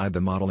network to guide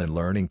the model in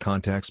learning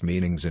context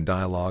meanings in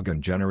dialogue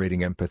and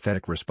generating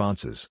empathetic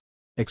responses.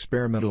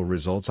 Experimental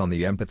results on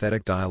the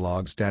empathetic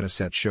dialogues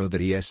dataset show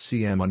that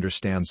ESCM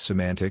understands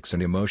semantics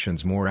and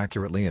emotions more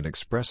accurately and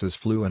expresses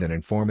fluent and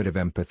informative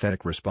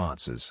empathetic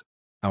responses.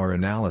 Our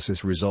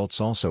analysis results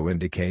also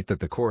indicate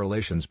that the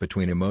correlations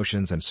between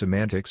emotions and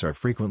semantics are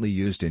frequently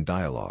used in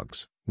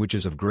dialogues, which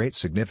is of great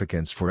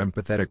significance for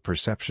empathetic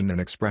perception and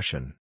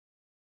expression.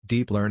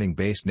 Deep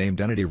learning-based named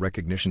entity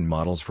recognition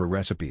models for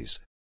recipes.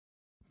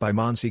 By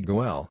Mansi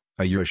Goel,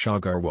 Ayush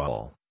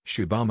Agarwal,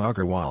 Shubham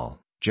Agarwal,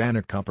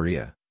 Janak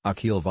Kaparia,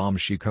 Akhil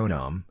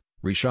Vamshikonam,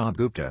 Rishabh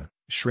Gupta,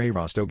 Shrey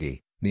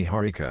Rastogi,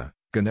 Niharika,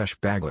 Ganesh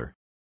Bagler.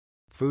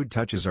 Food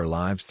touches our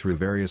lives through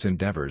various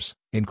endeavors,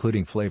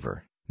 including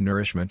flavor,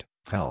 nourishment,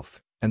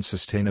 health, and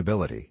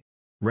sustainability.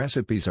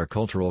 Recipes are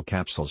cultural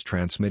capsules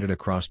transmitted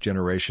across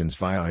generations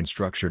via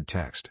unstructured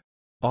text.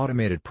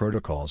 Automated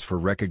protocols for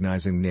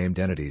recognizing named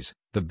entities,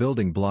 the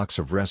building blocks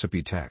of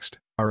recipe text,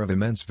 are of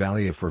immense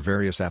value for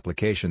various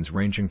applications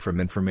ranging from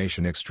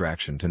information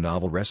extraction to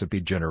novel recipe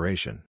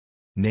generation.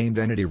 Named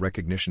entity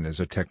recognition is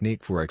a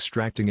technique for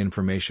extracting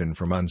information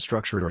from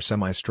unstructured or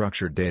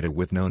semi-structured data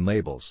with known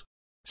labels.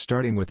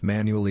 Starting with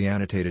manually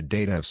annotated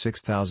data of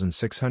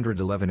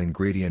 6,611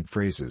 ingredient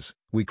phrases,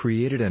 we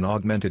created an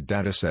augmented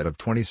dataset of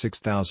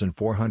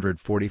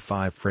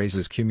 26,445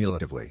 phrases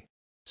cumulatively.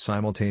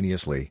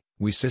 Simultaneously,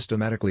 we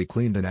systematically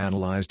cleaned and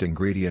analyzed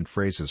ingredient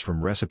phrases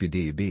from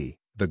RecipeDB,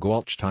 the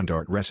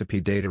Gulchstandart recipe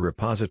data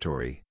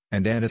repository,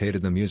 and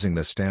annotated them using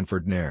the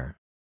Stanford NAIR.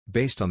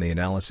 Based on the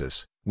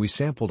analysis, we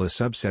sampled a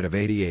subset of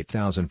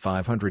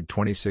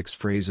 88,526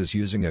 phrases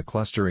using a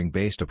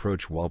clustering-based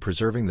approach while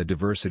preserving the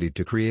diversity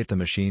to create the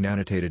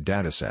machine-annotated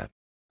dataset.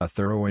 A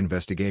thorough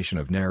investigation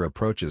of NAIR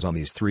approaches on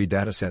these three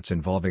datasets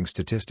involving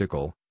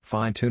statistical,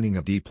 fine-tuning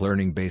of deep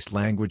learning-based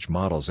language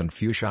models and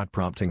few-shot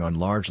prompting on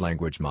large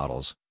language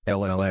models,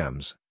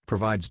 LLMs,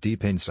 provides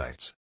deep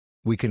insights.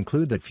 We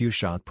conclude that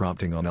few-shot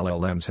prompting on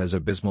LLMs has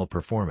abysmal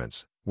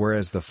performance,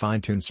 whereas the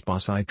fine-tuned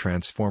SPACI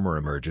transformer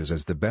emerges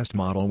as the best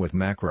model with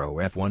macro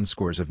F1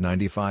 scores of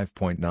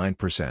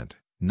 95.9%,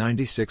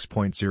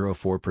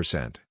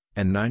 96.04%,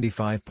 and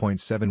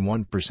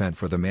 95.71%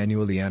 for the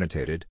manually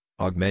annotated,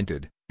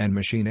 augmented, and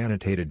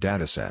machine-annotated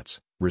datasets,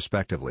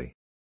 respectively.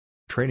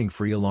 Training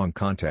free along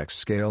context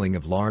scaling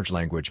of large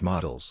language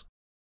models.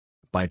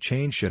 By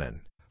Chen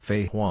Shinan,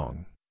 Fei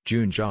Huang,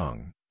 Jun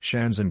Zhang,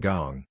 Shanzhen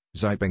Gong,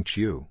 Zipeng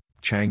Qiu,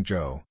 Chang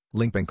Zhou,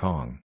 Lingpeng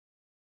Kong.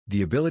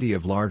 The ability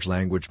of large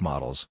language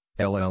models,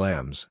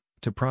 LLMs,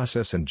 to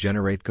process and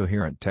generate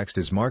coherent text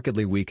is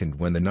markedly weakened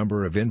when the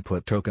number of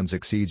input tokens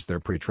exceeds their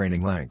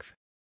pre-training length.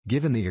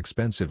 Given the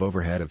expensive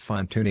overhead of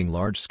fine-tuning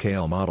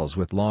large-scale models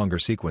with longer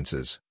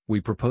sequences, we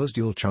propose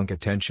dual chunk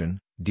attention,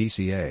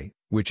 DCA,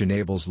 which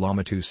enables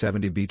Llama 2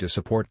 70B to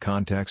support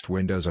context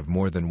windows of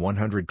more than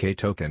 100K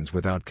tokens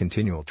without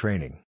continual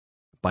training.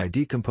 By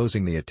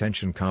decomposing the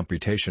attention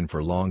computation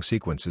for long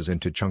sequences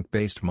into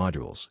chunk-based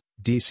modules,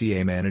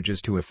 DCA manages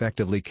to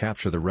effectively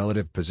capture the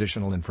relative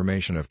positional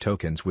information of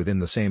tokens within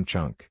the same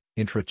chunk,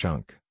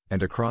 intra-chunk,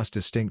 and across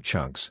distinct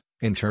chunks,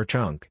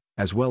 inter-chunk,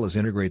 as well as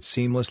integrates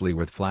seamlessly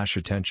with flash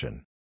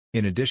attention.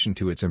 In addition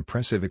to its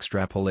impressive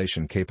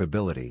extrapolation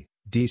capability,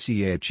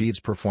 DCA achieves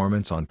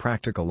performance on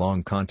practical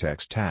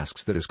long-context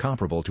tasks that is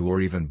comparable to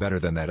or even better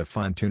than that of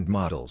fine-tuned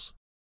models.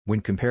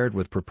 When compared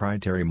with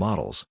proprietary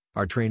models,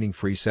 our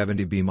training-free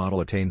 70B model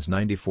attains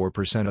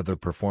 94% of the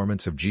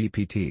performance of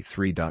GPT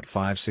 3.5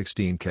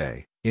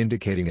 16K,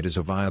 indicating it is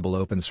a viable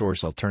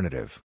open-source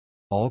alternative.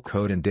 All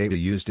code and data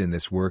used in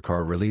this work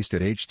are released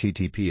at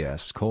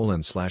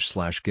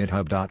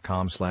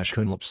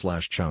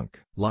https://github.com/hunlp/chunk.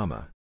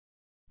 Llama.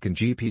 Can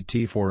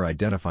GPT-4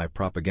 identify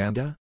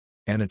propaganda?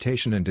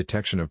 Annotation and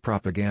detection of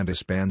propaganda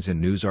spans in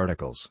news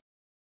articles.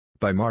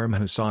 By Maryam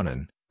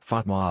Hussanin,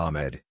 Fatma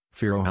Ahmed,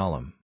 Firo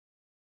Alam.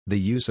 The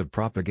use of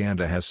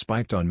propaganda has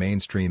spiked on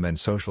mainstream and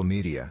social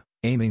media,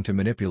 aiming to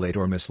manipulate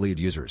or mislead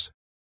users.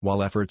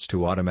 While efforts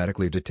to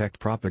automatically detect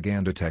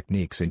propaganda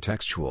techniques in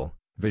textual,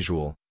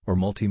 visual, or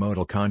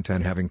multimodal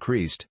content have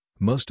increased,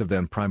 most of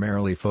them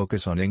primarily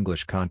focus on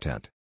English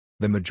content.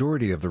 The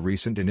majority of the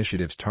recent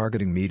initiatives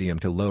targeting medium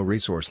to low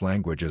resource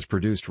languages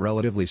produced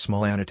relatively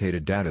small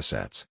annotated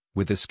datasets,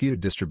 with a skewed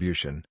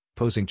distribution,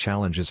 posing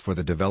challenges for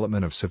the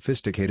development of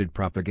sophisticated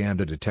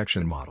propaganda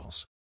detection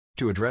models.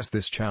 To address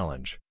this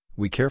challenge,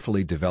 we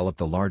carefully developed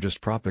the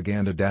largest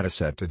propaganda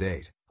dataset to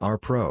date,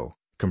 RPro,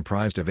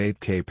 comprised of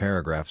 8K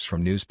paragraphs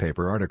from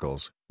newspaper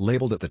articles,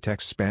 labeled at the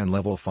text span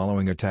level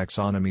following a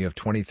taxonomy of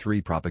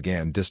 23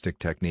 propagandistic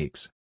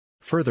techniques.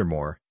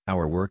 Furthermore,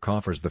 our work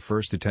offers the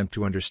first attempt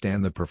to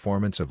understand the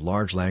performance of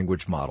large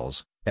language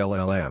models,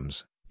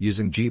 LLMs,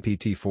 using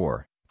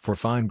GPT-4, for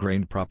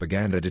fine-grained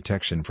propaganda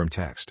detection from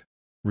text.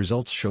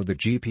 Results show that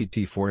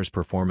GPT-4's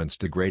performance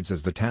degrades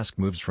as the task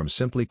moves from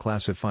simply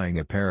classifying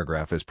a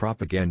paragraph as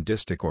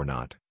propagandistic or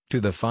not, to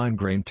the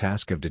fine-grained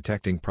task of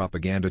detecting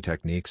propaganda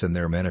techniques and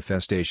their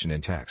manifestation in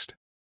text.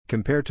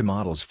 Compared to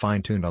models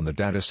fine-tuned on the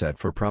dataset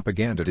for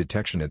propaganda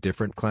detection at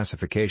different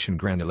classification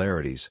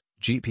granularities,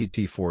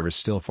 GPT-4 is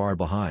still far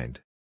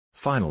behind.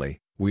 Finally,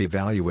 we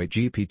evaluate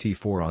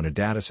GPT-4 on a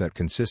dataset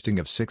consisting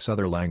of 6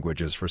 other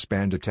languages for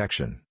span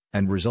detection,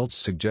 and results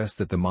suggest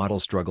that the model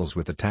struggles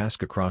with the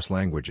task across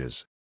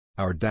languages.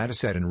 Our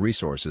dataset and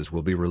resources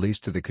will be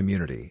released to the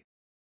community.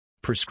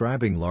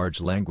 Prescribing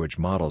large language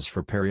models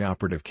for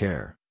perioperative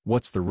care.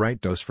 What's the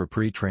right dose for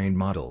pre-trained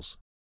models?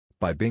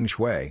 By Bing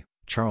Shui,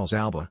 Charles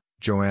Alba,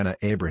 Joanna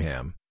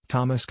Abraham,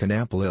 Thomas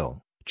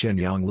Knapp-Lill,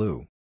 Qianyang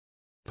Liu.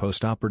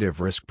 Postoperative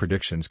risk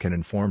predictions can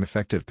inform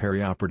effective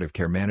perioperative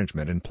care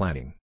management and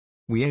planning.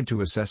 We aim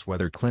to assess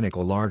whether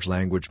clinical large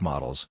language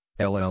models,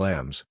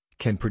 LLMs,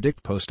 can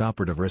predict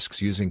postoperative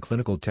risks using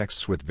clinical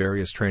texts with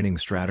various training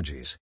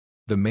strategies.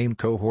 The main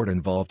cohort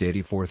involved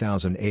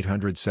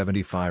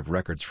 84,875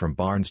 records from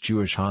Barnes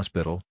Jewish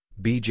Hospital,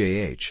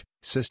 BJH,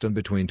 system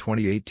between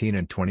 2018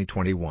 and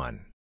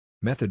 2021.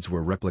 Methods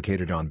were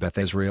replicated on Beth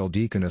Israel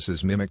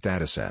Deaconess's MIMIC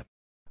dataset.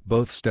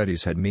 Both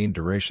studies had mean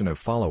duration of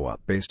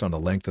follow-up based on the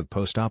length of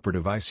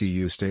postoperative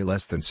ICU stay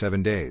less than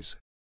 7 days.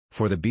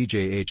 For the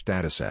BJH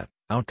dataset,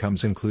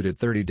 outcomes included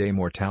 30-day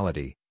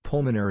mortality,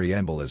 pulmonary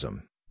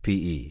embolism,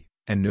 PE,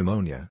 and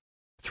pneumonia.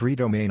 3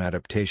 domain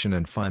adaptation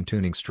and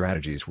fine-tuning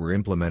strategies were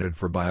implemented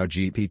for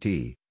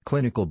BioGPT,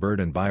 clinical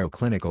BERT and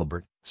bioclinical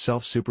BERT,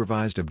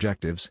 self-supervised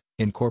objectives,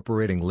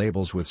 incorporating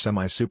labels with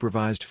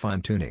semi-supervised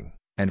fine-tuning,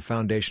 and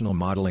foundational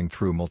modeling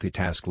through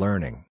multitask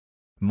learning.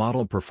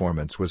 Model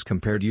performance was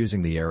compared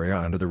using the area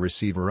under the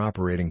receiver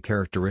operating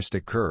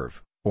characteristic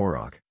curve,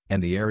 OROC,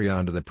 and the area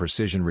under the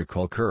precision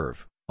recall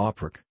curve,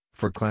 OPRC,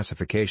 for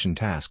classification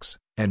tasks,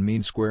 and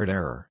mean squared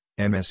error,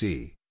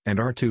 MSE, and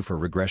R2 for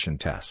regression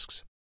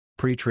tasks.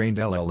 Pre-trained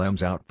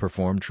LLMs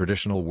outperformed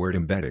traditional word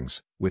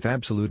embeddings, with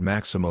absolute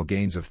maximal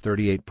gains of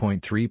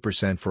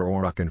 38.3% for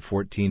OROC and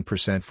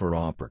 14% for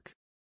OPRC.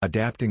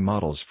 Adapting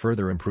models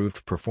further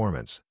improved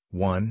performance.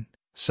 1.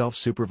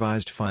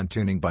 Self-supervised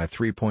fine-tuning by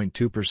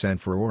 3.2%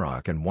 for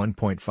OROC and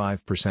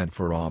 1.5%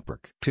 for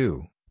OPRC.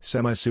 2.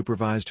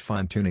 Semi-supervised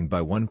fine-tuning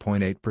by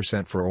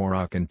 1.8% for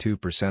OROC and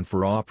 2%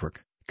 for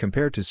OPRC,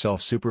 compared to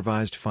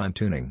self-supervised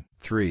fine-tuning.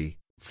 3.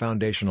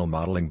 Foundational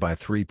modeling by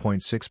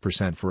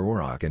 3.6% for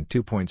OROC and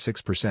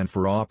 2.6%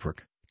 for OPRC,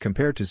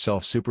 compared to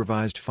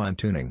self-supervised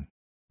fine-tuning.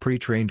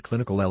 Pre-trained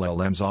clinical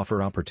LLMs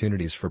offer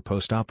opportunities for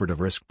postoperative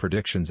risk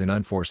predictions in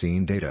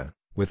unforeseen data,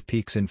 with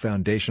peaks in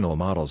foundational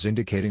models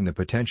indicating the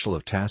potential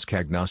of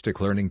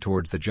task-agnostic learning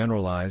towards the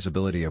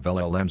generalizability of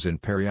LLMs in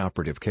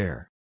perioperative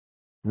care.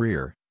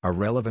 REAR, a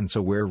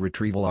relevance-aware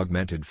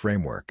retrieval-augmented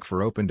framework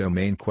for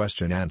open-domain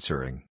question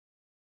answering.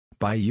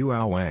 By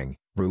Yuao Wang,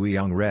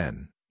 Ruiyang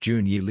Ren,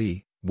 Junyi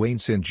Li,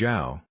 Wayne-Sin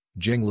Zhao,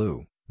 Jing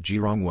Liu,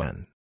 Jirong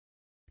Wen.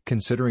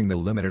 Considering the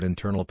limited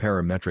internal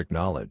parametric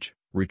knowledge,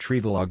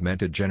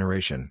 retrieval-augmented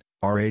generation,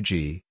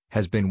 RAG,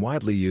 has been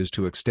widely used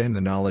to extend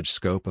the knowledge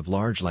scope of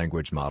large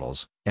language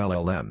models,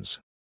 LLMs.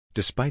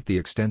 Despite the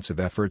extensive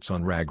efforts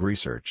on RAG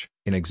research,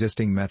 in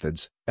existing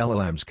methods,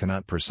 LLMs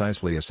cannot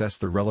precisely assess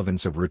the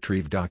relevance of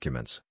retrieved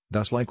documents,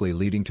 thus likely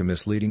leading to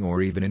misleading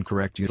or even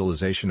incorrect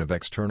utilization of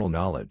external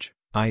knowledge,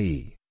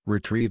 i.e.,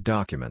 retrieved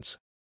documents.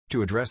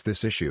 To address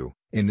this issue,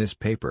 in this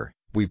paper,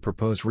 we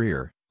propose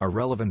REAR, a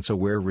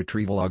relevance-aware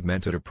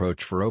retrieval-augmented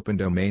approach for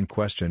open-domain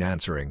question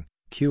answering,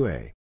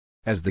 QA.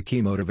 As the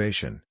key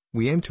motivation,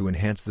 we aim to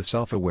enhance the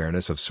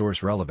self-awareness of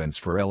source relevance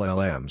for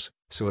LLMs,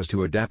 so as to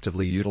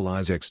adaptively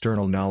utilize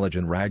external knowledge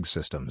in RAG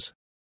systems.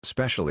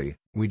 Especially,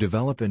 we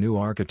develop a new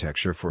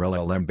architecture for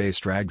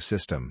LLM-based RAG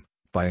system,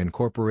 by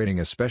incorporating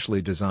a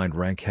specially designed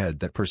rank head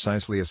that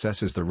precisely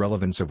assesses the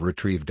relevance of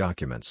retrieved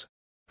documents.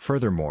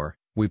 Furthermore,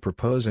 We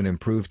propose an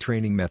improved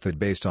training method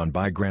based on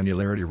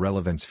bigranularity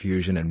relevance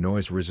fusion and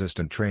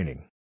noise-resistant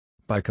training.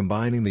 By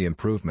combining the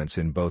improvements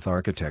in both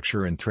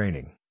architecture and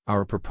training,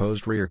 our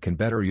proposed RIR can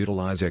better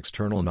utilize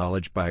external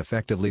knowledge by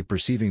effectively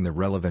perceiving the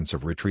relevance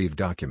of retrieved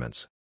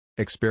documents.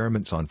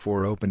 Experiments on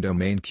 4 open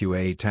domain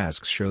QA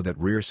tasks show that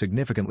RIR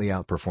significantly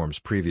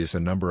outperforms previous a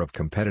number of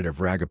competitive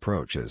RAG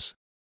approaches.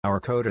 Our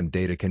code and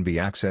data can be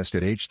accessed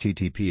at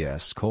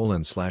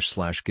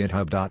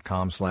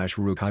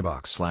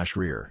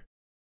https://github.com/ruhibox/RIR.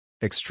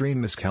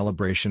 Extreme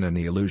miscalibration and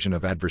the illusion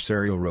of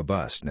adversarial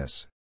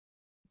robustness.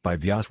 By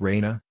Vyas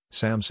Raina,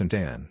 Sam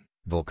Santan,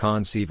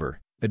 Volkan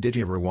Sever,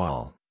 Aditya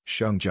Rawal,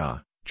 Sheng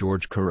Jia,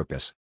 George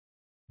Kurapis.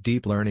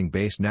 Deep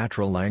learning-based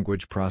natural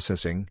language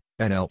processing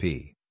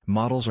 (NLP)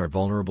 models are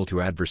vulnerable to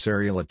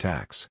adversarial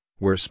attacks,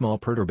 where small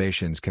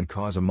perturbations can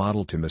cause a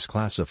model to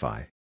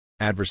misclassify.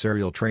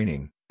 Adversarial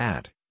training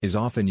 (AT) is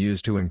often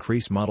used to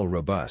increase model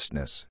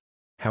robustness.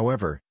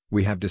 However,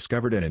 we have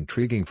discovered an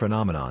intriguing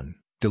phenomenon.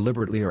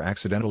 Deliberately or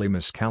accidentally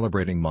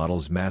miscalibrating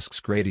models masks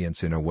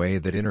gradients in a way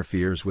that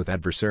interferes with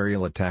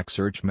adversarial attack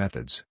search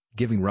methods,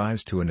 giving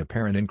rise to an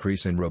apparent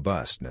increase in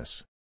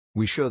robustness.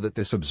 We show that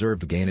this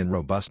observed gain in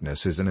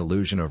robustness is an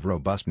illusion of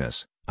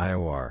robustness,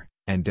 IOR,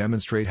 and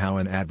demonstrate how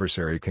an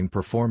adversary can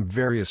perform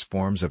various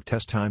forms of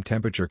test time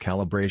temperature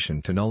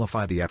calibration to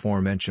nullify the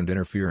aforementioned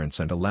interference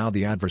and allow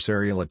the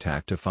adversarial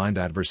attack to find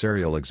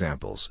adversarial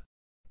examples.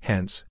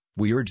 Hence,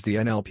 we urge the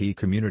NLP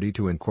community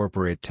to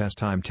incorporate test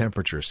time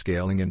temperature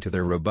scaling into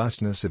their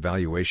robustness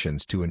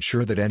evaluations to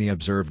ensure that any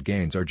observed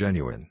gains are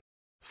genuine.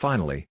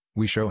 Finally,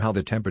 we show how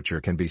the temperature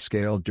can be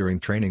scaled during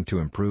training to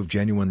improve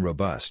genuine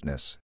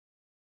robustness.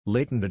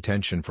 Latent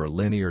attention for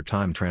linear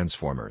time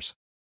transformers.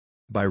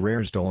 By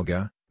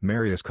Rares-Dolga,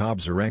 Marius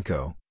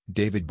Kobzarenko,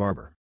 David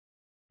Barber.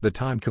 The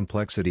time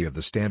complexity of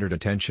the standard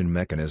attention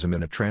mechanism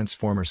in a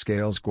transformer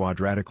scales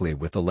quadratically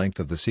with the length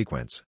of the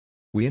sequence.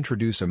 We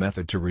introduce a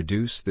method to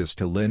reduce this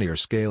to linear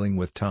scaling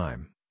with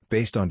time,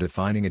 based on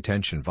defining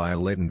attention via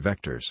latent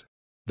vectors.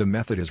 The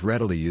method is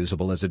readily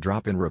usable as a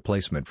drop-in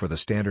replacement for the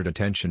standard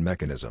attention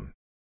mechanism.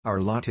 Our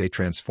latte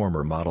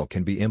transformer model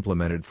can be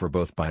implemented for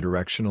both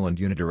bidirectional and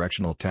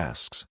unidirectional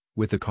tasks,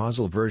 with the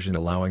causal version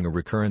allowing a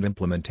recurrent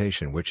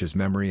implementation which is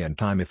memory and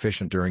time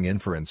efficient during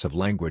inference of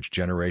language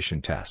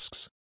generation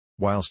tasks.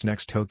 Whilst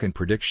next token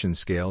prediction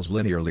scales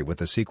linearly with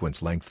the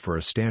sequence length for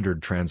a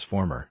standard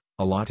transformer,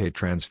 a latte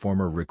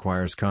transformer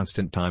requires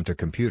constant time to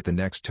compute the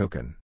next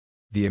token.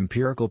 The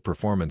empirical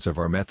performance of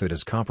our method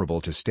is comparable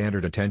to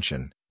standard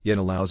attention, yet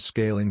allows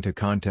scaling to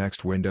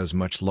context windows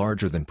much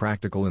larger than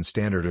practical and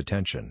standard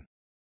attention.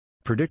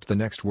 Predict the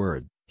next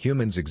word.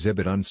 Humans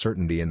exhibit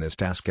uncertainty in this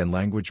task and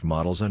language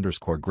models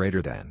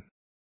greater than.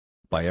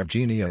 By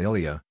Evgenia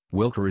Ilya,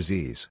 Wilker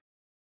Aziz.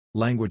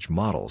 Language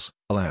models,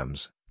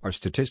 LLMs, are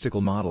statistical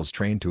models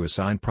trained to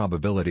assign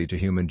probability to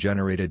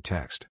human-generated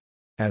text.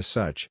 As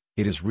such,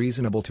 it is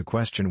reasonable to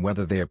question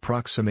whether they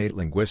approximate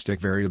linguistic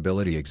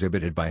variability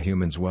exhibited by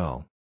humans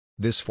well.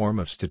 This form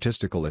of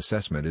statistical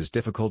assessment is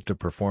difficult to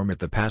perform at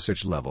the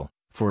passage level,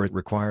 for it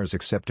requires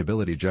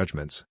acceptability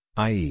judgments,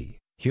 i.e.,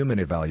 human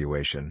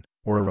evaluation,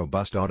 or a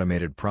robust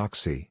automated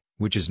proxy,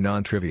 which is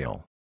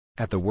non-trivial.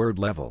 At the word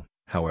level,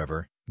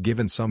 however,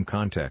 given some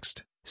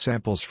context,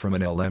 samples from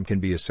an LLM can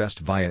be assessed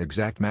via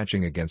exact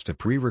matching against a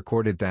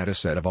pre-recorded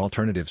dataset of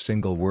alternative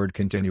single-word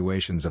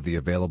continuations of the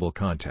available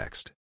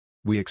context.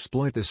 We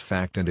exploit this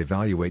fact and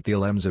evaluate the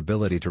LLM's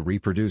ability to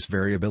reproduce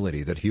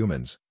variability that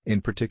humans, in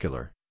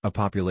particular, a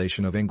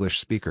population of English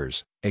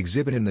speakers,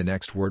 exhibit in the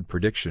next word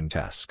prediction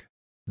task.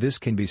 This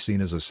can be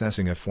seen as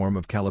assessing a form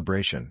of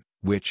calibration,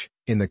 which,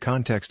 in the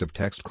context of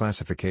text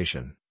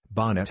classification,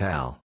 Bon et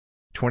al.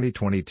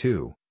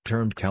 2022,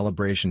 termed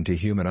calibration to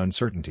human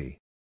uncertainty.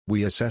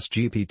 We assess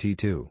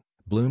GPT-2,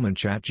 Bloom and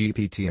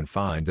ChatGPT and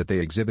find that they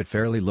exhibit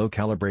fairly low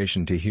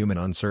calibration to human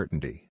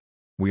uncertainty.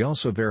 We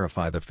also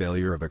verify the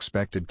failure of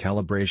expected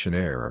calibration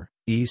error,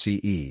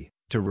 ECE,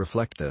 to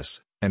reflect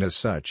this, and as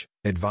such,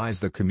 advise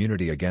the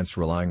community against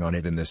relying on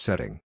it in this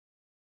setting.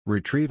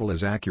 Retrieval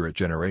is accurate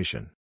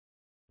generation.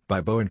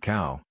 By Bo and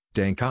Cao,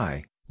 Deng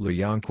Kai,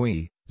 Liyang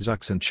Kui,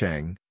 Zuxin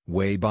Cheng,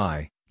 Wei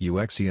Bai,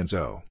 Yuexian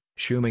Zhou,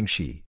 Shuming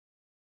Shi.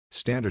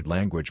 Standard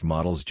language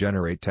models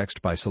generate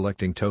text by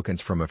selecting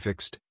tokens from a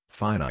fixed,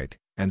 finite,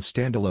 and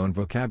standalone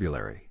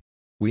vocabulary.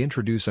 We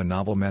introduce a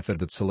novel method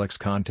that selects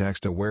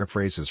context-aware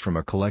phrases from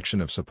a collection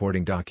of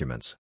supporting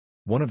documents.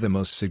 One of the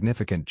most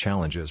significant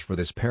challenges for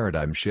this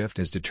paradigm shift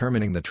is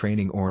determining the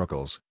training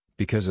oracles,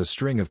 because a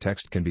string of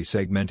text can be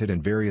segmented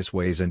in various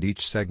ways and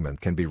each segment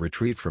can be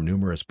retrieved from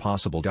numerous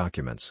possible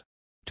documents.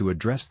 To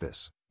address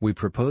this, we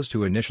propose to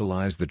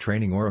initialize the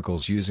training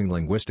oracles using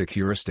linguistic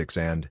heuristics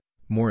and,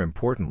 more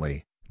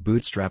importantly,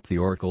 bootstrap the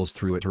oracles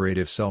through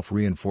iterative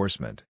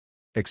self-reinforcement.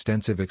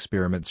 Extensive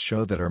experiments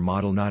show that our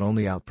model not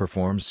only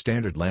outperforms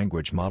standard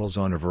language models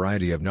on a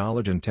variety of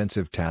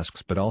knowledge-intensive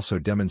tasks but also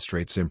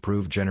demonstrates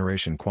improved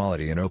generation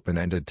quality in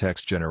open-ended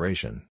text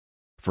generation.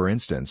 For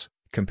instance,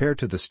 compared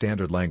to the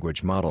standard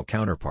language model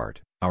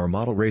counterpart, Our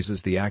model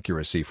raises the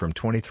accuracy from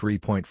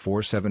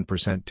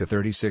 23.47% to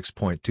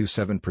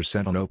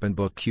 36.27% on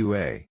OpenBook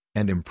QA,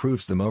 and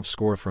improves the MOVE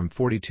score from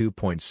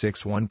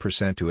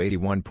 42.61% to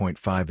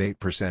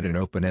 81.58% in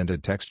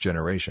open-ended text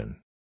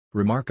generation.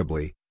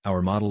 Remarkably,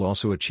 our model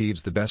also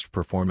achieves the best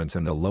performance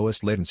and the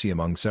lowest latency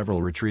among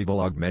several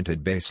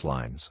retrieval-augmented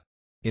baselines.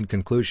 In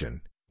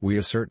conclusion, we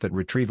assert that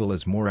retrieval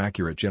is more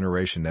accurate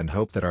generation and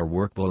hope that our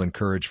work will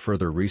encourage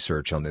further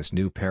research on this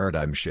new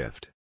paradigm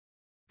shift.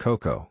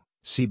 CoCo,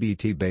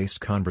 CBT-based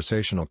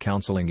conversational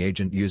counseling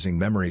agent using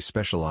memory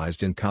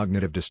specialized in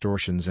cognitive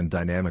distortions and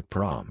dynamic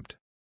prompt.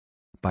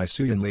 By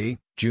Suyun Lee,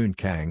 Jun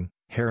Kang,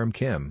 Haram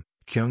Kim,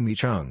 Kyungmi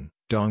Chung,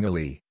 Dong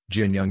Lee,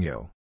 Jin Young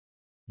Yo.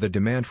 The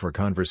demand for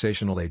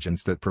conversational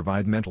agents that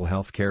provide mental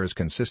health care is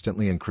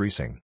consistently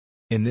increasing.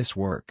 In this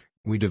work,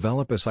 we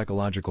develop a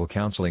psychological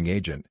counseling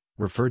agent,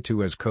 referred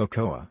to as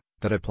CoCoA,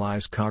 that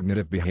applies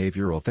cognitive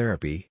behavioral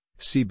therapy,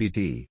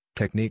 CBT,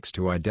 techniques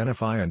to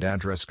identify and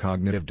address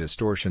cognitive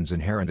distortions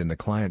inherent in the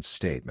client's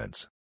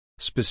statements.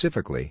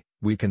 Specifically,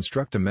 we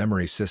construct a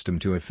memory system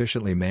to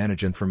efficiently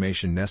manage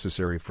information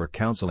necessary for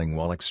counseling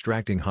while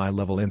extracting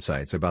high-level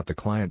insights about the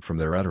client from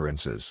their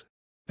utterances.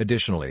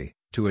 Additionally,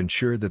 to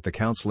ensure that the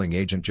counseling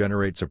agent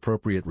generates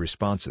appropriate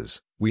responses,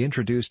 we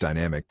introduce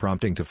dynamic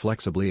prompting to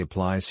flexibly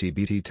apply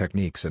CBT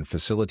techniques and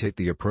facilitate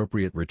the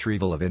appropriate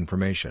retrieval of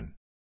information.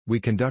 We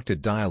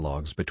conducted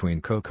dialogues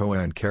between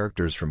CoCoA and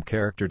characters from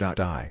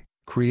character.ai,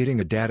 creating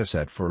a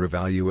dataset for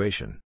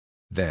evaluation.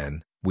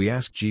 Then, we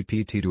asked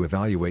GPT to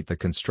evaluate the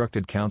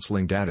constructed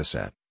counseling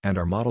dataset, and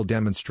our model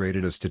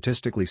demonstrated a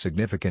statistically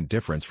significant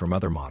difference from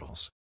other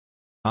models.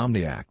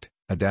 OmniAct,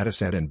 a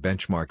dataset and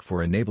benchmark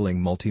for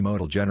enabling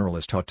multimodal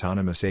generalist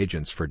autonomous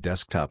agents for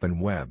desktop and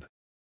web.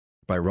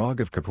 By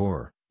Raghav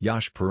Kapoor,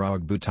 Yash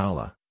Parag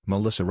Butala,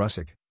 Melissa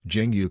Rusick,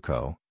 Jing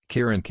Yuko,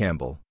 Kieran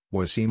Campbell,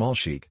 Wasim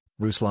Alshik,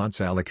 Ruslan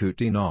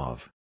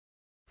Salakutdinov.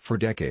 For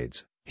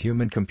decades,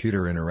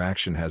 human-computer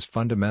interaction has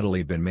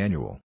fundamentally been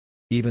manual.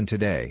 Even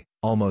today,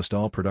 almost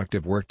all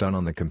productive work done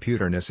on the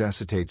computer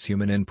necessitates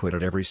human input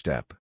at every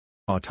step.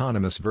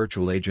 Autonomous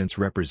virtual agents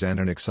represent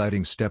an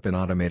exciting step in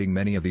automating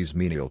many of these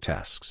menial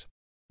tasks.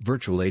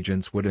 Virtual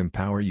agents would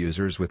empower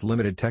users with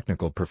limited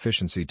technical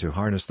proficiency to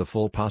harness the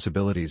full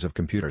possibilities of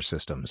computer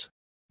systems.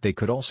 They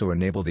could also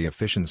enable the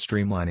efficient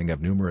streamlining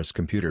of numerous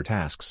computer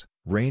tasks,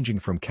 ranging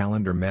from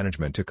calendar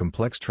management to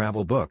complex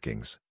travel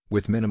bookings,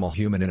 with minimal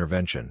human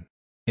intervention.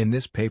 In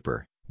this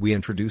paper, we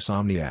introduce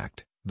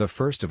OmniAct, the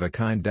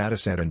first-of-a-kind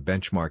dataset and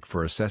benchmark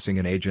for assessing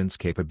an agent's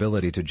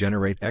capability to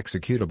generate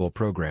executable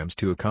programs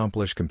to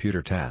accomplish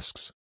computer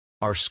tasks.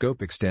 Our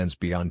scope extends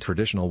beyond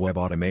traditional web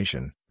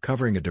automation,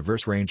 covering a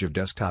diverse range of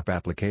desktop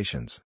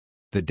applications.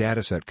 The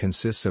dataset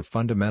consists of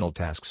fundamental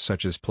tasks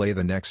such as play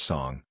the next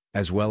song,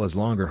 as well as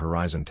longer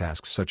horizon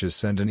tasks such as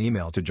send an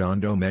email to John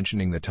Doe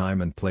mentioning the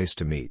time and place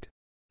to meet.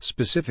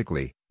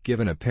 Specifically,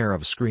 given a pair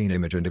of screen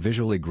image and a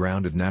visually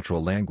grounded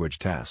natural language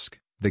task,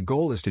 the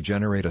goal is to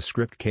generate a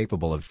script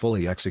capable of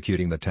fully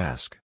executing the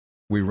task.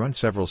 We run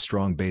several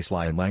strong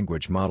baseline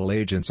language model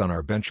agents on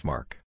our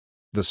benchmark.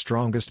 The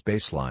strongest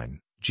baseline,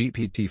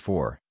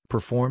 GPT-4,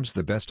 performs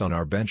the best on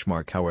our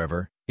benchmark.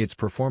 However, its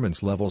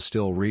performance level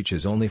still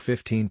reaches only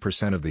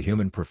 15% of the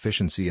human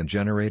proficiency in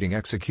generating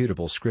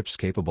executable scripts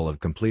capable of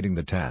completing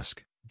the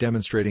task,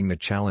 demonstrating the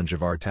challenge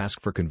of our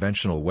task for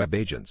conventional web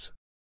agents.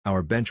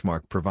 Our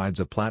benchmark provides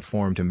a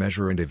platform to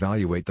measure and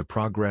evaluate the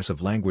progress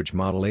of language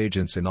model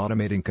agents in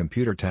automating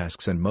computer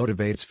tasks and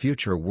motivates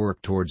future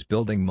work towards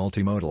building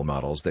multimodal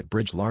models that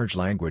bridge large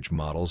language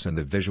models and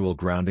the visual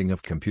grounding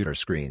of computer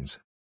screens.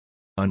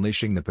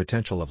 Unleashing the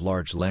potential of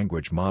large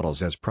language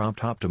models as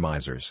prompt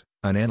optimizers,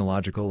 an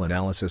analogical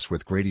analysis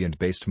with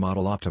gradient-based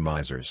model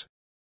optimizers.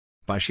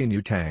 By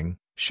Xinyu Tang,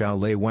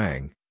 Xiaolei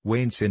Wang,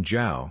 Wayne-Sin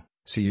Zhao,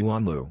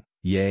 Siyuan Lu,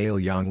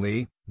 Yaeliang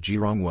Li,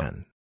 Jirong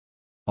Wen.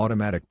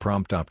 Automatic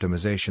prompt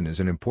optimization is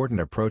an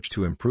important approach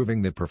to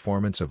improving the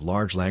performance of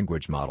large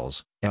language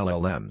models,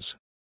 LLMs.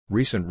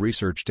 Recent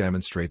research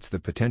demonstrates the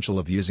potential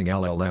of using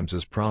LLMs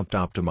as prompt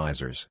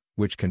optimizers,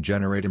 which can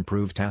generate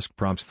improved task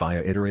prompts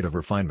via iterative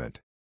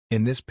refinement.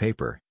 In this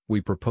paper,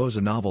 we propose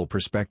a novel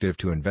perspective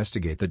to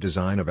investigate the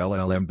design of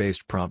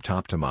LLM-based prompt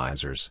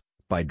optimizers,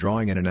 by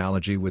drawing an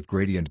analogy with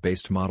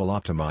gradient-based model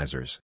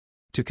optimizers.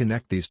 To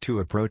connect these two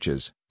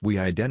approaches, we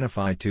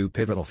identify two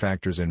pivotal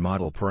factors in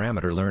model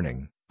parameter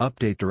learning: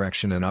 update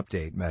direction and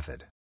update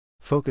method.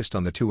 Focused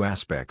on the two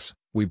aspects,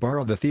 we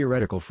borrow the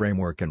theoretical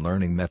framework and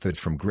learning methods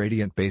from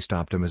gradient-based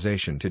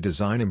optimization to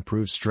design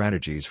improved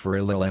strategies for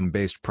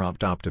LLM-based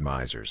prompt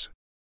optimizers.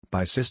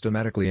 By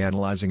systematically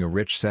analyzing a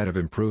rich set of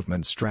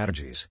improvement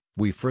strategies,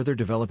 we further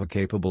develop a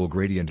capable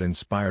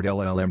gradient-inspired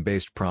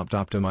LLM-based prompt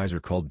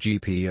optimizer called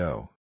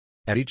GPO.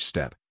 At each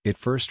step, it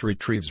first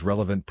retrieves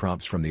relevant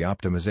prompts from the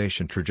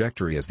optimization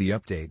trajectory as the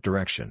update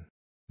direction.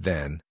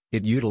 Then,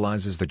 it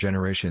utilizes the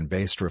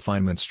generation-based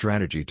refinement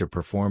strategy to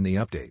perform the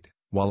update,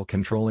 while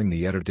controlling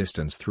the edit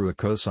distance through a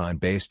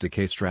cosine-based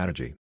decay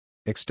strategy.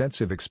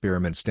 Extensive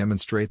experiments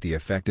demonstrate the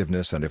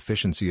effectiveness and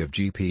efficiency of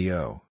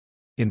GPO.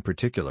 In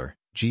particular,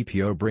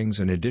 GPO brings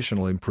an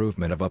additional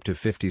improvement of up to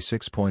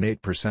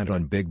 56.8%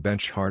 on Big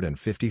Benchmark and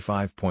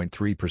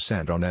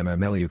 55.3% on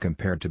MMLU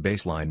compared to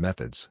baseline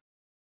methods.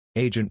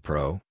 Agent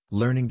Pro,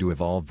 learning to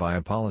evolve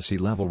via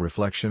policy-level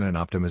reflection and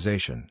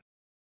optimization.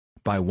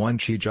 By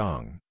Wenqi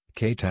Zhang,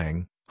 Kei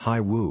Tang, Hai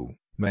Wu,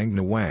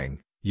 Mengna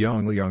Wang,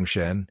 Yongliang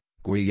Shen,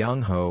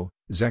 Guiyang Ho,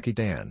 Zeki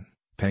Dan,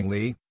 Peng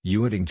Li,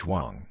 Yueting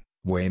Zhuang,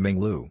 Weiming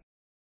Lu.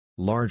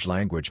 Large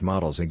language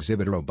models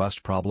exhibit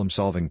robust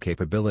problem-solving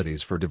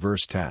capabilities for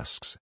diverse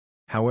tasks.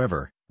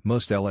 However,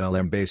 most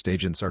LLM-based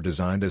agents are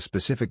designed as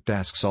specific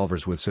task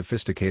solvers with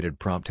sophisticated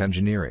prompt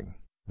engineering,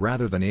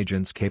 rather than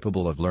agents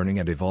capable of learning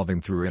and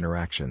evolving through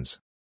interactions.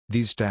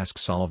 These task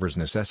solvers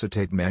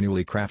necessitate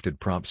manually crafted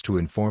prompts to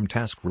inform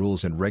task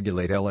rules and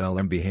regulate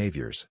LLM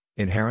behaviors,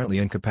 inherently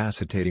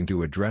incapacitating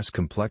to address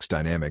complex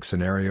dynamic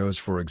scenarios,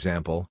 for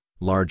example,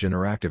 large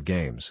interactive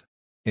games.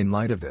 In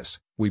light of this,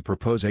 we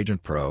propose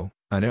Agent Pro,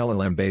 an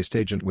LLM-based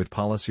agent with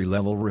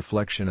policy-level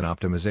reflection and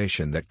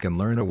optimization that can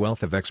learn a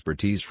wealth of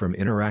expertise from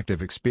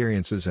interactive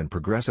experiences and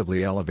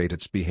progressively elevate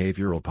its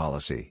behavioral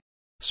policy.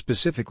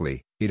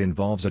 Specifically, it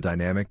involves a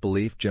dynamic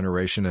belief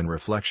generation and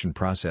reflection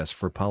process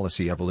for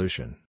policy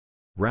evolution.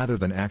 Rather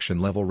than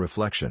action-level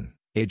reflection,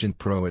 Agent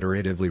Pro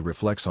iteratively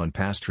reflects on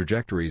past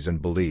trajectories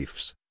and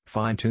beliefs,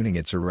 fine-tuning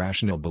its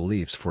irrational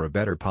beliefs for a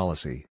better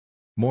policy.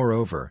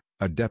 Moreover,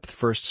 a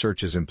depth-first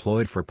search is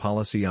employed for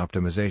policy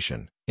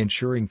optimization,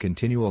 ensuring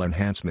continual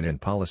enhancement in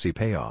policy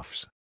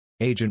payoffs.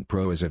 Agent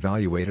Pro is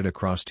evaluated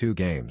across 2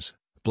 games,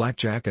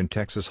 Blackjack and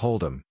Texas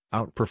Hold'em,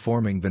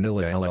 outperforming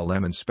vanilla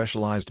LLM and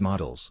specialized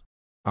models.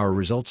 Our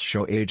results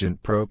show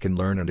Agent Pro can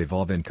learn and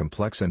evolve in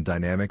complex and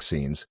dynamic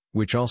scenes,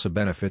 which also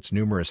benefits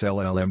numerous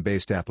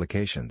LLM-based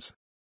applications.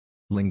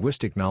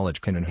 Linguistic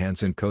knowledge can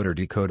enhance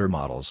encoder-decoder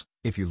models,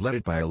 if you let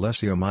it, by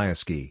Alessio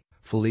Maeschi,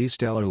 Felice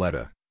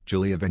Dellarletta,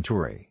 Giulia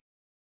Venturi.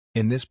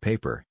 In this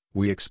paper,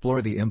 we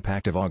explore the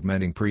impact of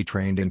augmenting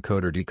pre-trained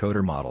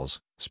encoder-decoder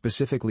models,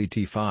 specifically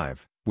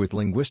T5, with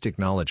linguistic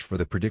knowledge for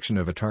the prediction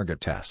of a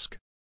target task.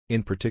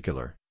 In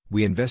particular,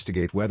 we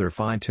investigate whether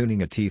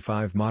fine-tuning a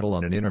T5 model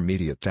on an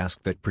intermediate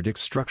task that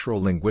predicts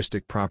structural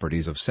linguistic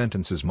properties of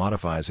sentences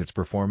modifies its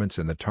performance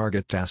in the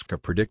target task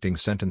of predicting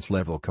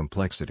sentence-level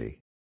complexity.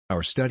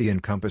 Our study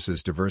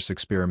encompasses diverse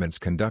experiments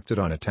conducted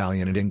on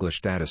Italian and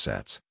English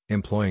datasets,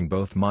 employing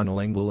both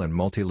monolingual and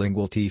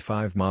multilingual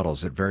T5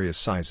 models at various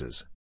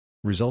sizes.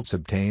 Results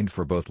obtained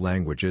for both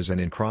languages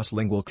and in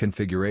cross-lingual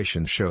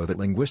configurations show that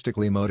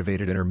linguistically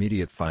motivated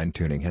intermediate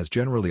fine-tuning has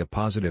generally a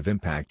positive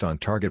impact on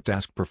target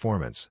task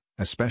performance,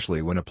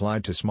 especially when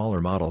applied to smaller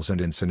models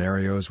and in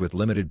scenarios with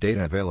limited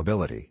data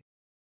availability.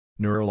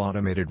 Neural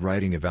automated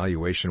writing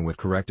evaluation with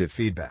corrective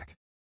feedback.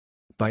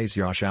 By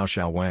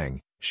Xiaoxiao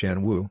Wang,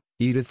 Shen Wu,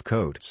 Edith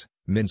Coates,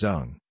 Min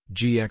Zheng,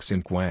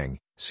 Jiexin Wang,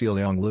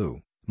 Xiliang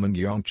Lu,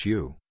 Mengyong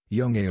Qiu,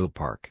 Yongail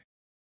Park.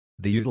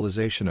 The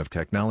utilization of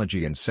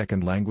technology in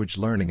second language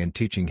learning and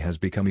teaching has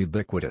become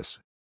ubiquitous.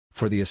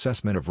 For the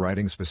assessment of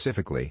writing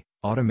specifically,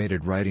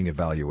 automated writing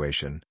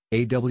evaluation,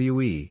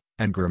 AWE,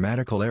 and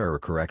grammatical error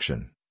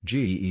correction,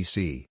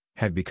 GEC,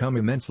 have become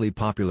immensely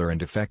popular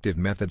and effective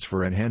methods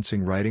for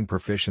enhancing writing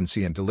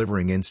proficiency and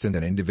delivering instant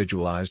and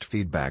individualized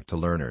feedback to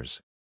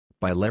learners.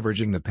 By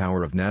leveraging the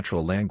power of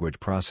natural language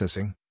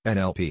processing,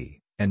 NLP,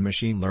 and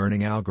machine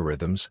learning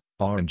algorithms,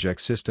 arXiv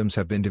systems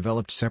have been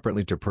developed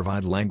separately to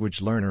provide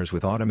language learners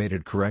with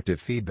automated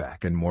corrective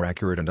feedback and more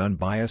accurate and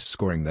unbiased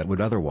scoring that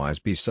would otherwise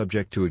be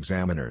subject to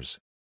examiners.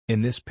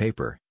 In this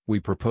paper, we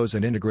propose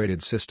an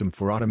integrated system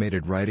for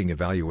automated writing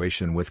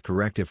evaluation with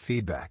corrective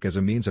feedback as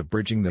a means of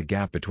bridging the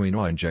gap between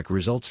arXiv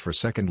results for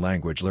second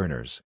language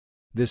learners.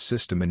 This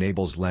system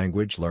enables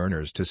language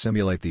learners to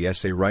simulate the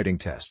essay writing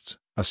tests.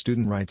 A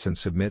student writes and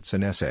submits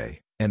an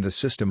essay, and the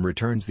system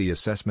returns the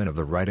assessment of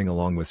the writing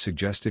along with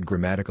suggested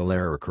grammatical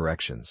error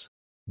corrections.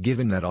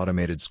 Given that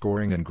automated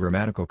scoring and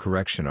grammatical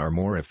correction are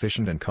more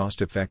efficient and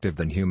cost-effective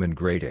than human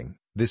grading,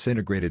 this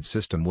integrated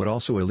system would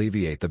also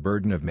alleviate the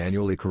burden of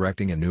manually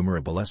correcting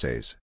innumerable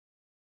essays.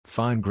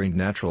 Fine-grained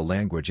natural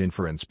language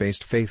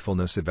inference-based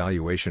faithfulness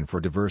evaluation for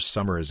diverse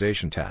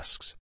summarization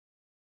tasks.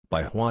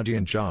 By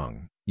Huajian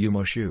Zhang,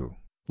 Yumo Xu,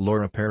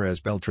 Laura Perez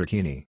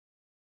Beltrachini.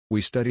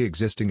 We study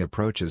existing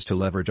approaches to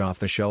leverage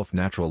off-the-shelf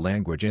natural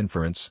language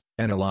inference,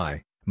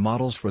 NLI,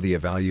 models for the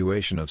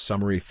evaluation of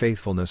summary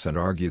faithfulness and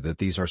argue that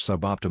these are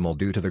suboptimal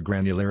due to the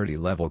granularity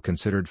level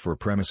considered for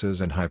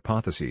premises and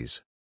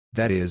hypotheses.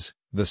 That is,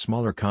 the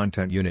smaller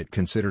content unit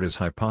considered as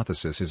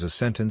hypothesis is a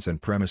sentence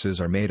and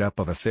premises are made up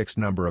of a fixed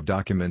number of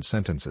document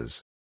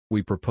sentences.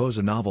 We propose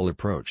a novel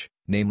approach,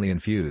 namely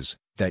Infuse,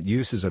 that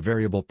uses a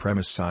variable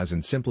premise size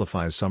and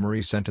simplifies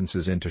summary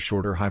sentences into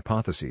shorter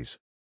hypotheses.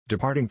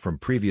 Departing from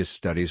previous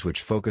studies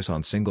which focus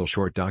on single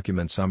short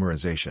document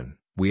summarization,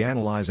 we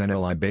analyze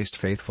NLI-based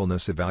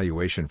faithfulness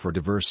evaluation for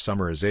diverse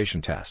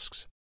summarization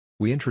tasks.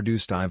 We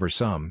introduced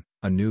IVERSUM,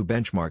 a new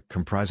benchmark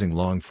comprising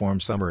long-form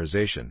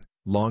summarization,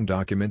 long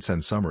documents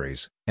and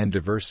summaries, and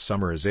diverse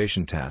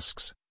summarization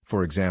tasks,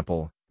 for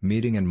example,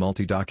 meeting and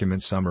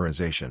multi-document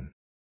summarization.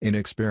 In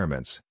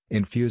experiments,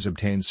 Infuse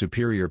obtains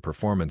superior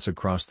performance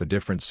across the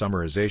different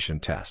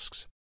summarization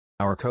tasks.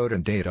 Our code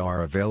and data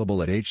are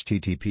available at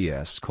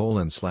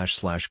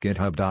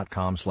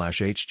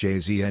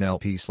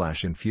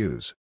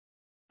https://github.com/hjznlp/infuse.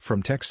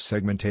 From text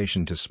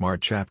segmentation to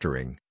smart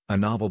chaptering, a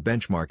novel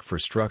benchmark for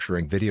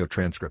structuring video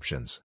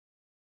transcriptions.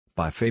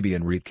 By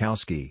Fabian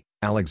Rietkowski,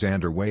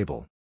 Alexander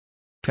Wabel.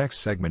 Text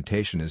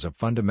segmentation is a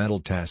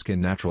fundamental task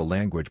in natural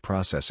language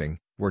processing,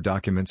 where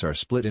documents are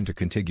split into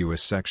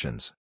contiguous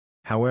sections.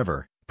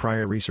 However,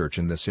 prior research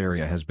in this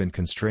area has been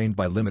constrained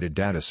by limited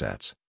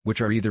datasets, which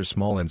are either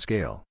small in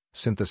scale,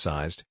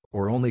 synthesized,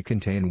 or only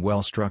contain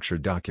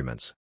well-structured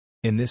documents.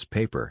 In this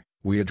paper,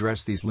 we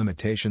address these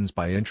limitations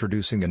by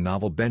introducing a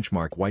novel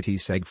benchmark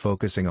YTSEG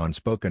focusing on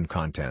spoken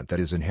content that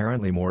is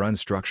inherently more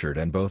unstructured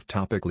and both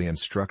topically and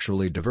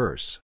structurally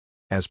diverse.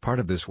 As part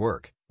of this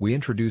work, we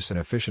introduce an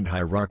efficient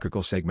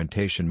hierarchical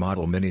segmentation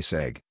model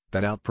mini-seg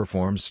that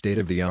outperforms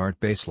state-of-the-art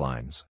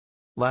baselines.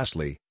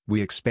 Lastly,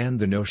 we expand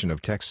the notion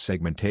of text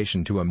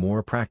segmentation to a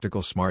more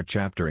practical smart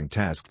chaptering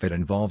task that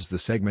involves the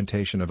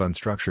segmentation of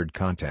unstructured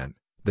content,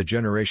 the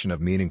generation of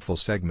meaningful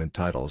segment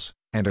titles,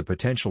 and a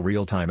potential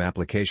real-time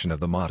application of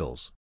the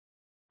models.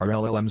 Are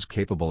LLMs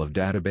capable of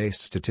database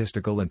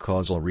statistical and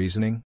causal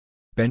reasoning?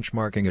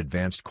 Benchmarking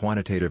advanced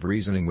quantitative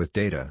reasoning with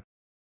data.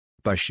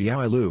 By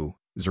Xiaoi Liu,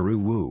 Ziru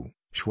Wu,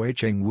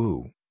 Shuicheng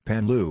Wu,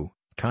 Pan Liu,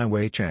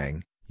 Kaiwei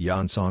Chang,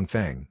 Yansong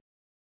Feng.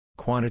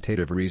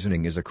 Quantitative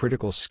reasoning is a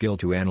critical skill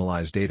to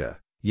analyze data,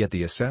 yet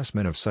the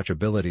assessment of such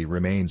ability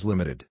remains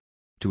limited.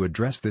 To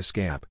address this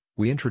gap,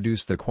 we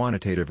introduce the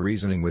Quantitative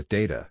Reasoning with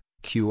Data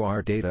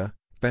 (QR Data)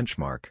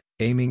 benchmark,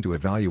 aiming to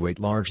evaluate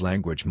large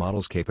language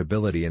models'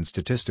 capability in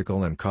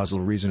statistical and causal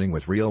reasoning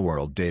with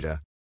real-world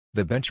data.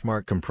 The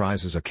benchmark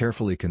comprises a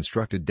carefully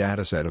constructed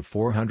dataset of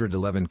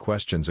 411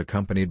 questions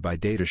accompanied by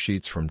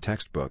datasheets from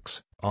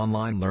textbooks,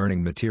 online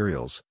learning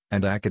materials,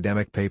 and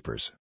academic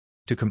papers.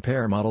 To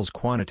compare models'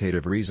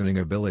 quantitative reasoning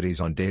abilities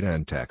on data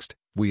and text,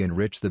 we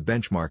enrich the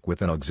benchmark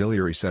with an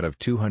auxiliary set of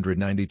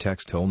 290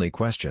 text-only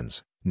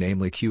questions,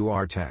 namely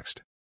QR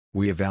text.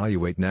 We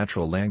evaluate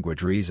natural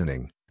language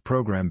reasoning,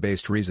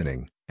 program-based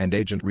reasoning, and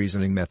agent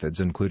reasoning methods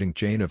including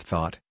chain of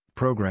thought,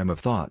 program of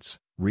thoughts,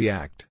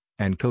 ReACT,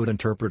 and code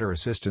interpreter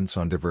assistance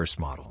on diverse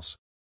models.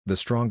 The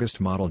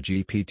strongest model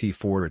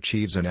GPT-4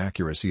 achieves an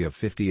accuracy of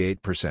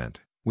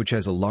 58%, which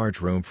has a large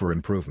room for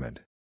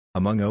improvement.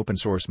 Among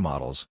open-source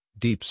models,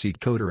 DeepSeek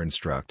Coder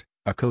Instruct,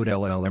 a code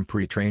LLM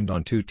pre-trained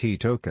on 2T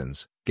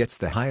tokens, gets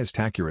the highest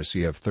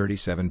accuracy of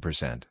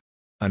 37%.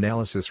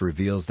 Analysis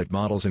reveals that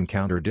models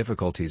encounter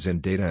difficulties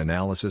in data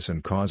analysis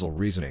and causal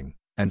reasoning,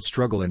 and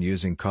struggle in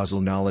using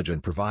causal knowledge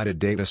and provided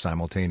data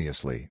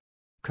simultaneously.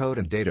 Code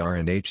and data are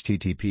in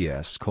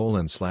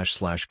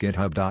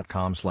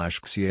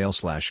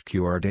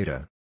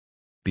https://github.com/xial/qrdata.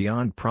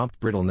 Beyond prompt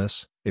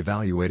brittleness,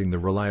 evaluating the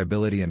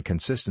reliability and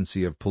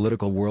consistency of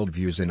political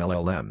worldviews in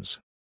LLMs.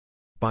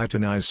 By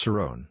Tanais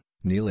Saron,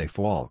 Nile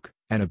Falk,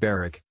 Anna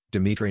Barak,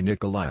 Dmitry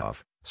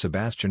Nikolaev,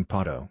 Sebastian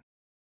Pato.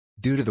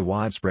 Due to the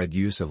widespread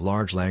use of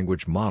large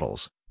language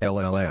models,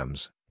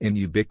 LLMs, in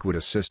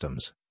ubiquitous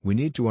systems, we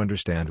need to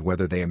understand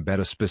whether they embed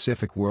a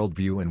specific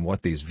worldview and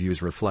what these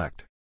views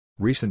reflect.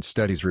 Recent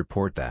studies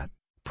report that,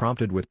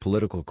 prompted with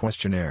political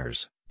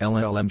questionnaires,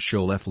 LLMs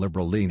show left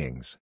liberal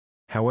leanings.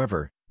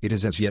 However, it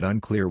is as yet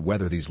unclear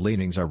whether these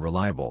leanings are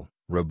reliable,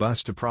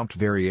 robust to prompt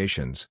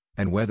variations,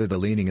 and whether the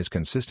leaning is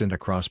consistent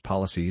across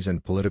policies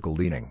and political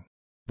leaning.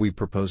 We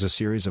propose a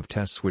series of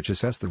tests which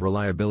assess the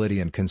reliability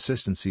and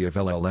consistency of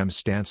LLM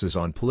stances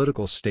on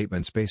political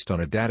statements based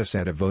on a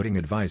dataset of voting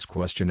advice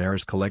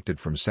questionnaires collected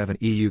from 7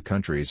 EU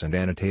countries and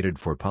annotated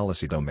for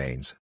policy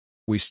domains.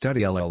 We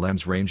study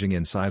LLMs ranging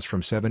in size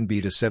from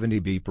 7B to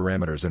 70B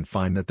parameters and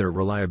find that their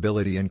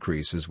reliability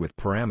increases with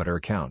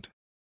parameter count.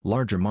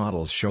 Larger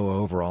models show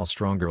overall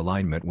stronger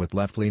alignment with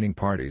left-leaning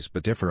parties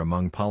but differ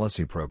among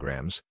policy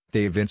programs.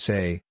 They evince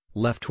a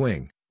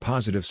left-wing,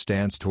 positive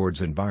stance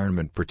towards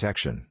environment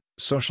protection,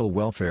 social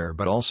welfare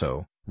but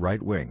also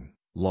right-wing,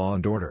 law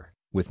and order,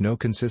 with no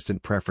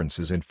consistent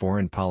preferences in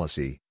foreign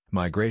policy,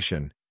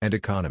 migration, and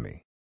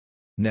economy.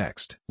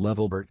 Next,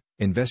 Levelbert,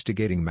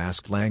 investigating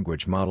masked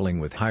language modeling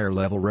with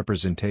higher-level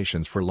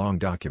representations for long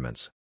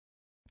documents.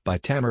 By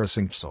Tamara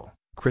Sinkfsel,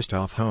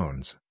 Christoph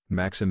Hohns,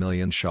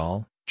 Maximilian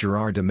Schall,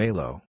 Gerard de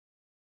Mello.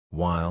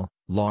 While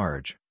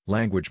large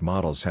language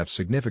models have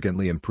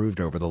significantly improved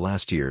over the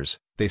last years,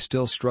 they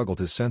still struggle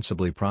to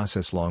sensibly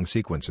process long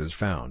sequences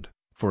found,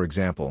 for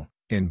example,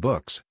 in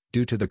books,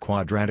 due to the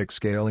quadratic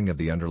scaling of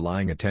the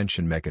underlying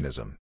attention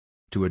mechanism.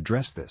 To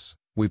address this,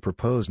 we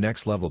propose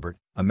NextLevelBERT,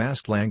 a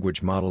masked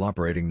language model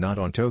operating not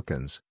on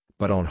tokens,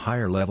 but on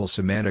higher-level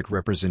semantic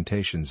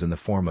representations in the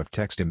form of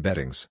text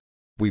embeddings.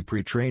 We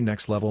pre-train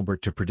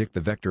NextLevelBERT to predict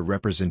the vector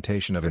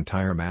representation of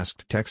entire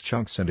masked text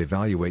chunks and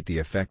evaluate the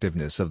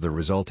effectiveness of the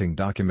resulting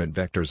document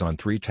vectors on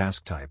 3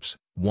 task types: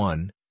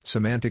 1.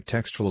 Semantic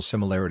textual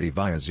similarity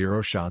via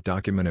zero-shot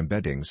document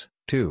embeddings,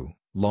 2.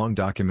 Long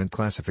document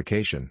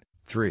classification,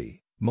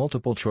 3.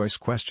 Multiple choice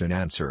question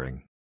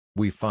answering.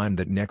 We find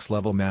that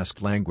next-level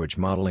masked language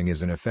modeling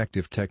is an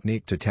effective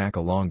technique to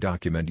tackle long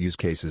document use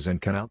cases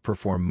and can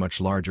outperform much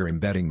larger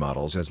embedding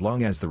models as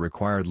long as the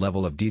required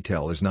level of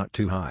detail is not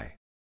too high.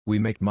 We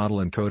make model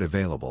and code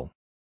available.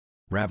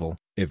 Ravel,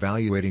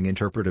 Evaluating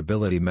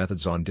Interpretability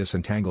Methods on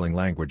Disentangling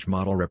Language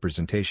Model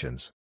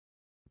Representations.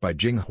 By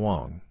Jing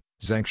Huang,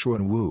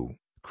 Zhangxuan Wu,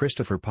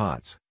 Christopher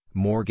Potts,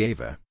 Morg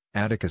Ava,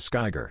 Atticus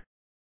Geiger.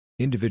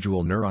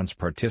 Individual neurons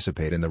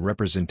participate in the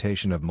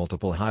representation of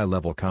multiple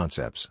high-level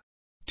concepts.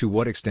 To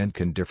what extent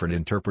can different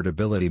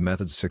interpretability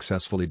methods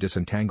successfully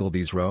disentangle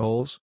these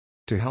roles?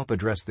 To help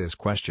address this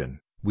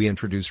question, we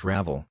introduce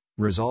Ravel,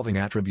 Resolving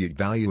Attribute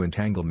Value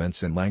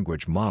Entanglements in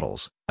Language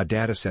Models, a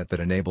dataset that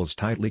enables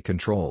tightly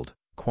controlled,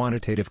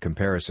 quantitative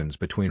comparisons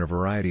between a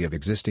variety of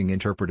existing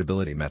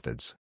interpretability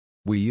methods.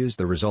 We use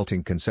the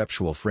resulting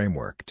conceptual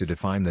framework to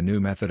define the new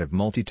method of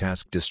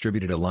multitask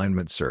distributed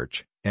alignment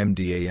search,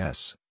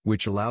 MDAS,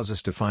 which allows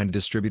us to find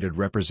distributed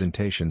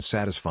representations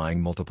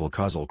satisfying multiple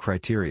causal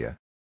criteria.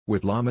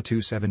 With Llama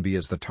 2.7b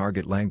as the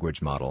target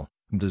language model,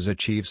 MDAS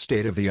achieves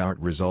state-of-the-art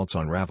results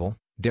on Ravel,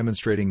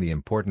 demonstrating the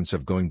importance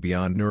of going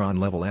beyond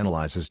neuron-level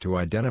analyses to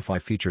identify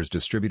features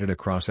distributed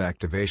across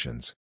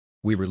activations.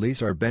 We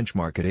release our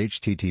benchmark at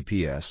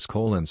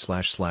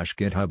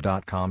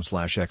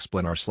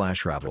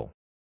https://github.com/explainer/Ravel.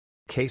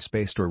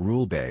 Case-based or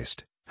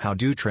rule-based, How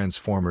Do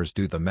Transformers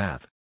Do the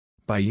Math?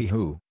 By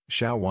Yihu,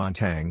 Xiaowan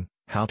Tang,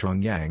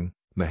 Haotong Yang,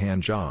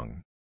 Mahan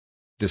Zhang.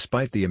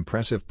 Despite the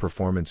impressive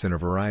performance in a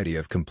variety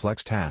of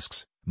complex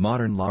tasks,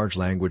 modern large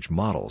language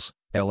models,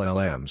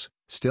 LLMs,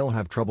 still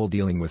have trouble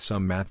dealing with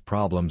some math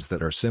problems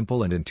that are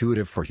simple and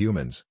intuitive for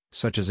humans,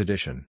 such as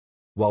addition.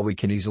 While we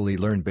can easily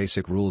learn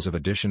basic rules of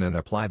addition and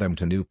apply them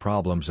to new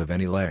problems of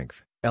any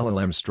length,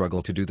 LLMs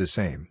struggle to do the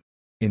same.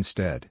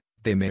 Instead,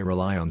 they may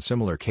rely on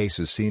similar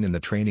cases seen in the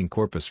training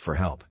corpus for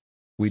help.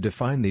 We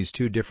define these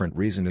two different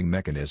reasoning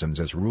mechanisms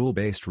as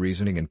rule-based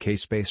reasoning and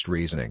case-based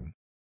reasoning.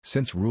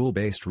 Since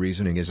rule-based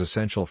reasoning is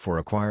essential for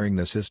acquiring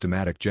the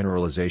systematic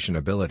generalization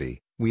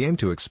ability, we aim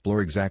to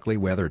explore exactly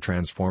whether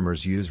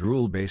transformers use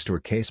rule-based or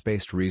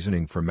case-based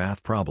reasoning for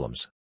math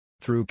problems.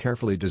 Through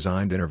carefully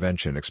designed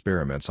intervention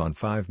experiments on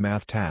 5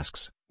 math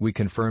tasks, we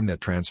confirm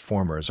that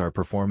transformers are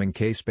performing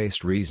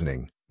case-based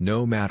reasoning,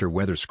 no matter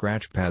whether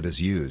Scratchpad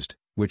is used,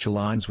 which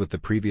aligns with the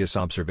previous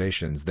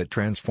observations that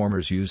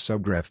transformers use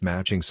subgraph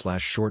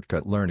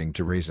matching/shortcut learning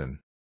to reason.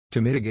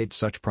 To mitigate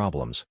such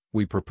problems,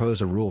 we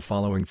propose a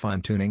rule-following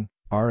fine-tuning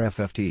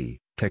 (RFFT)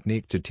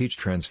 technique to teach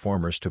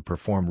transformers to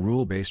perform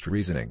rule-based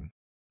reasoning.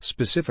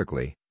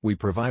 Specifically, we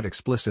provide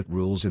explicit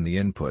rules in the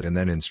input and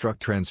then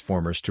instruct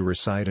transformers to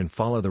recite and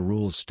follow the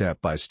rules step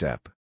by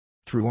step.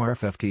 Through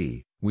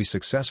RFFT, we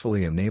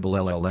successfully enable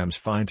LLMs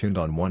fine-tuned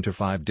on 1 to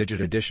 5-digit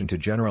addition to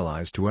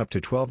generalize to up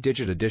to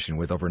 12-digit addition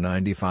with over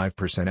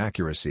 95%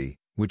 accuracy,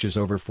 which is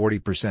over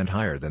 40%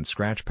 higher than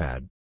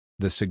Scratchpad.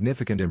 The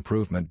significant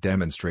improvement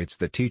demonstrates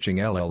that teaching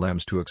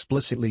LLMs to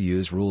explicitly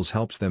use rules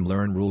helps them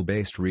learn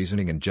rule-based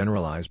reasoning and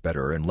generalize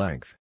better in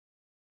length.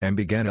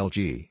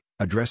 AmbigueNLG,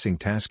 Addressing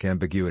Task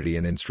Ambiguity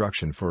in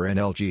Instruction for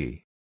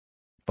NLG.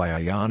 By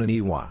Ayana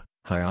Niwa,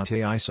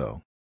 Hayate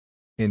Iso.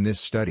 In this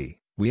study,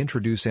 we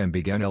introduce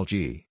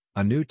AmbigueNLG,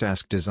 a new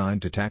task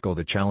designed to tackle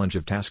the challenge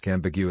of task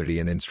ambiguity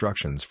in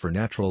instructions for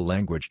natural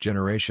language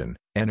generation,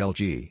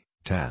 NLG,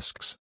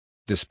 tasks.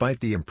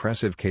 Despite the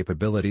impressive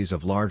capabilities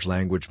of large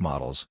language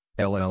models,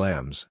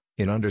 LLMs,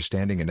 in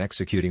understanding and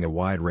executing a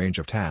wide range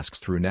of tasks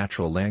through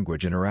natural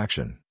language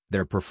interaction,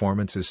 their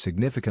performance is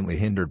significantly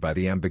hindered by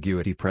the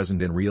ambiguity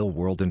present in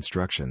real-world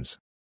instructions.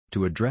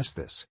 To address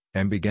this,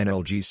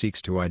 AmbigueNLG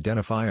seeks to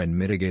identify and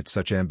mitigate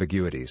such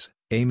ambiguities,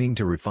 aiming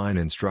to refine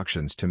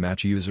instructions to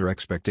match user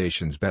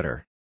expectations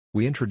better.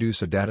 We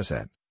introduce a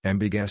dataset,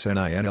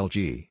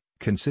 AmbigueNLG,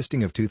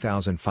 consisting of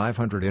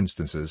 2,500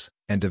 instances,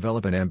 and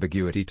develop an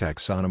ambiguity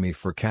taxonomy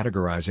for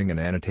categorizing and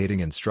annotating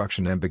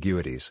instruction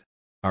ambiguities.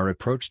 Our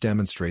approach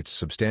demonstrates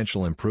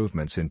substantial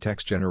improvements in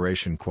text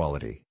generation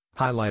quality,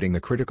 highlighting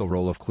the critical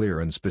role of clear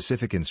and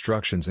specific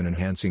instructions in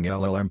enhancing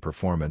LLM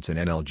performance in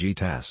NLG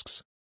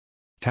tasks.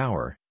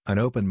 Tower, an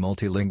open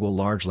multilingual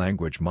large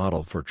language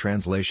model for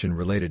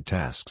translation-related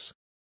tasks.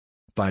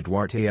 By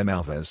Duarte M.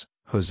 Alves,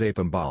 Jose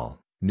Pombal,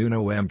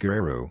 Nuno M.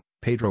 Guerrero,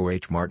 Pedro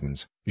H.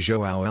 Martins,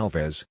 João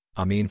Alves,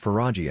 Amin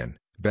Faragian,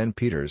 Ben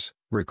Peters,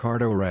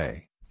 Ricardo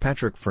Rey,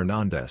 Patrick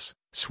Fernandes,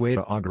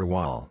 Sweta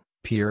Agrawal,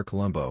 Pierre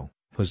Colombo,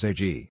 Jose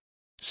G.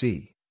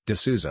 C.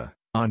 D'Souza,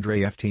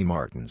 Andre F. T.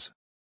 Martins.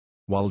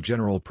 While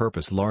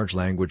general-purpose large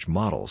language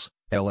models,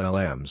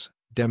 LLMs,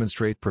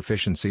 demonstrate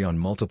proficiency on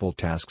multiple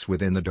tasks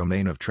within the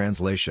domain of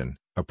translation,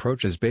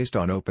 approaches based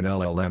on open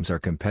LLMs are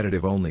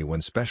competitive only when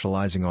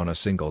specializing on a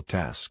single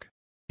task.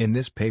 In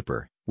this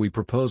paper, we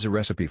propose a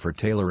recipe for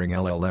tailoring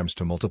LLMs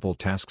to multiple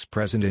tasks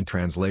present in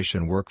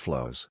translation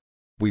workflows.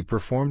 We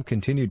perform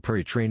continued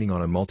pre-training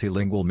on a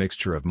multilingual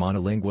mixture of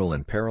monolingual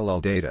and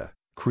parallel data,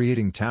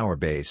 creating Tower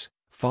Base,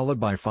 followed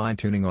by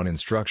fine-tuning on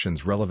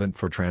instructions relevant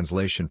for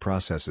translation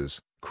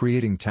processes,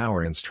 creating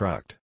Tower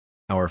Instruct.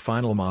 Our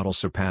final model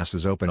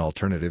surpasses open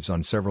alternatives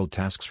on several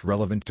tasks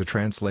relevant to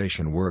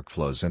translation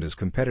workflows and is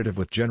competitive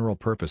with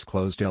general-purpose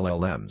closed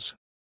LLMs.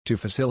 To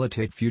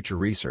facilitate future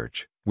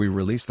research, we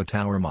release the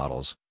Tower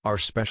models, our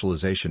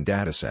specialization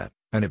dataset,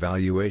 an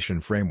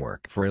evaluation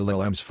framework for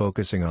LLMs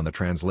focusing on the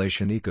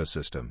translation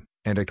ecosystem,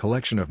 and a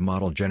collection of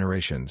model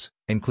generations,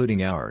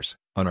 including ours,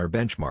 on our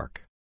benchmark.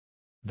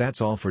 That's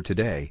all for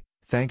today.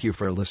 Thank you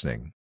for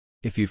listening.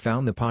 If you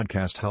found the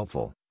podcast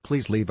helpful,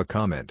 please leave a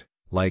comment,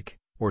 like,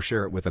 or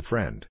share it with a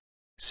friend.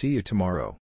 See you tomorrow.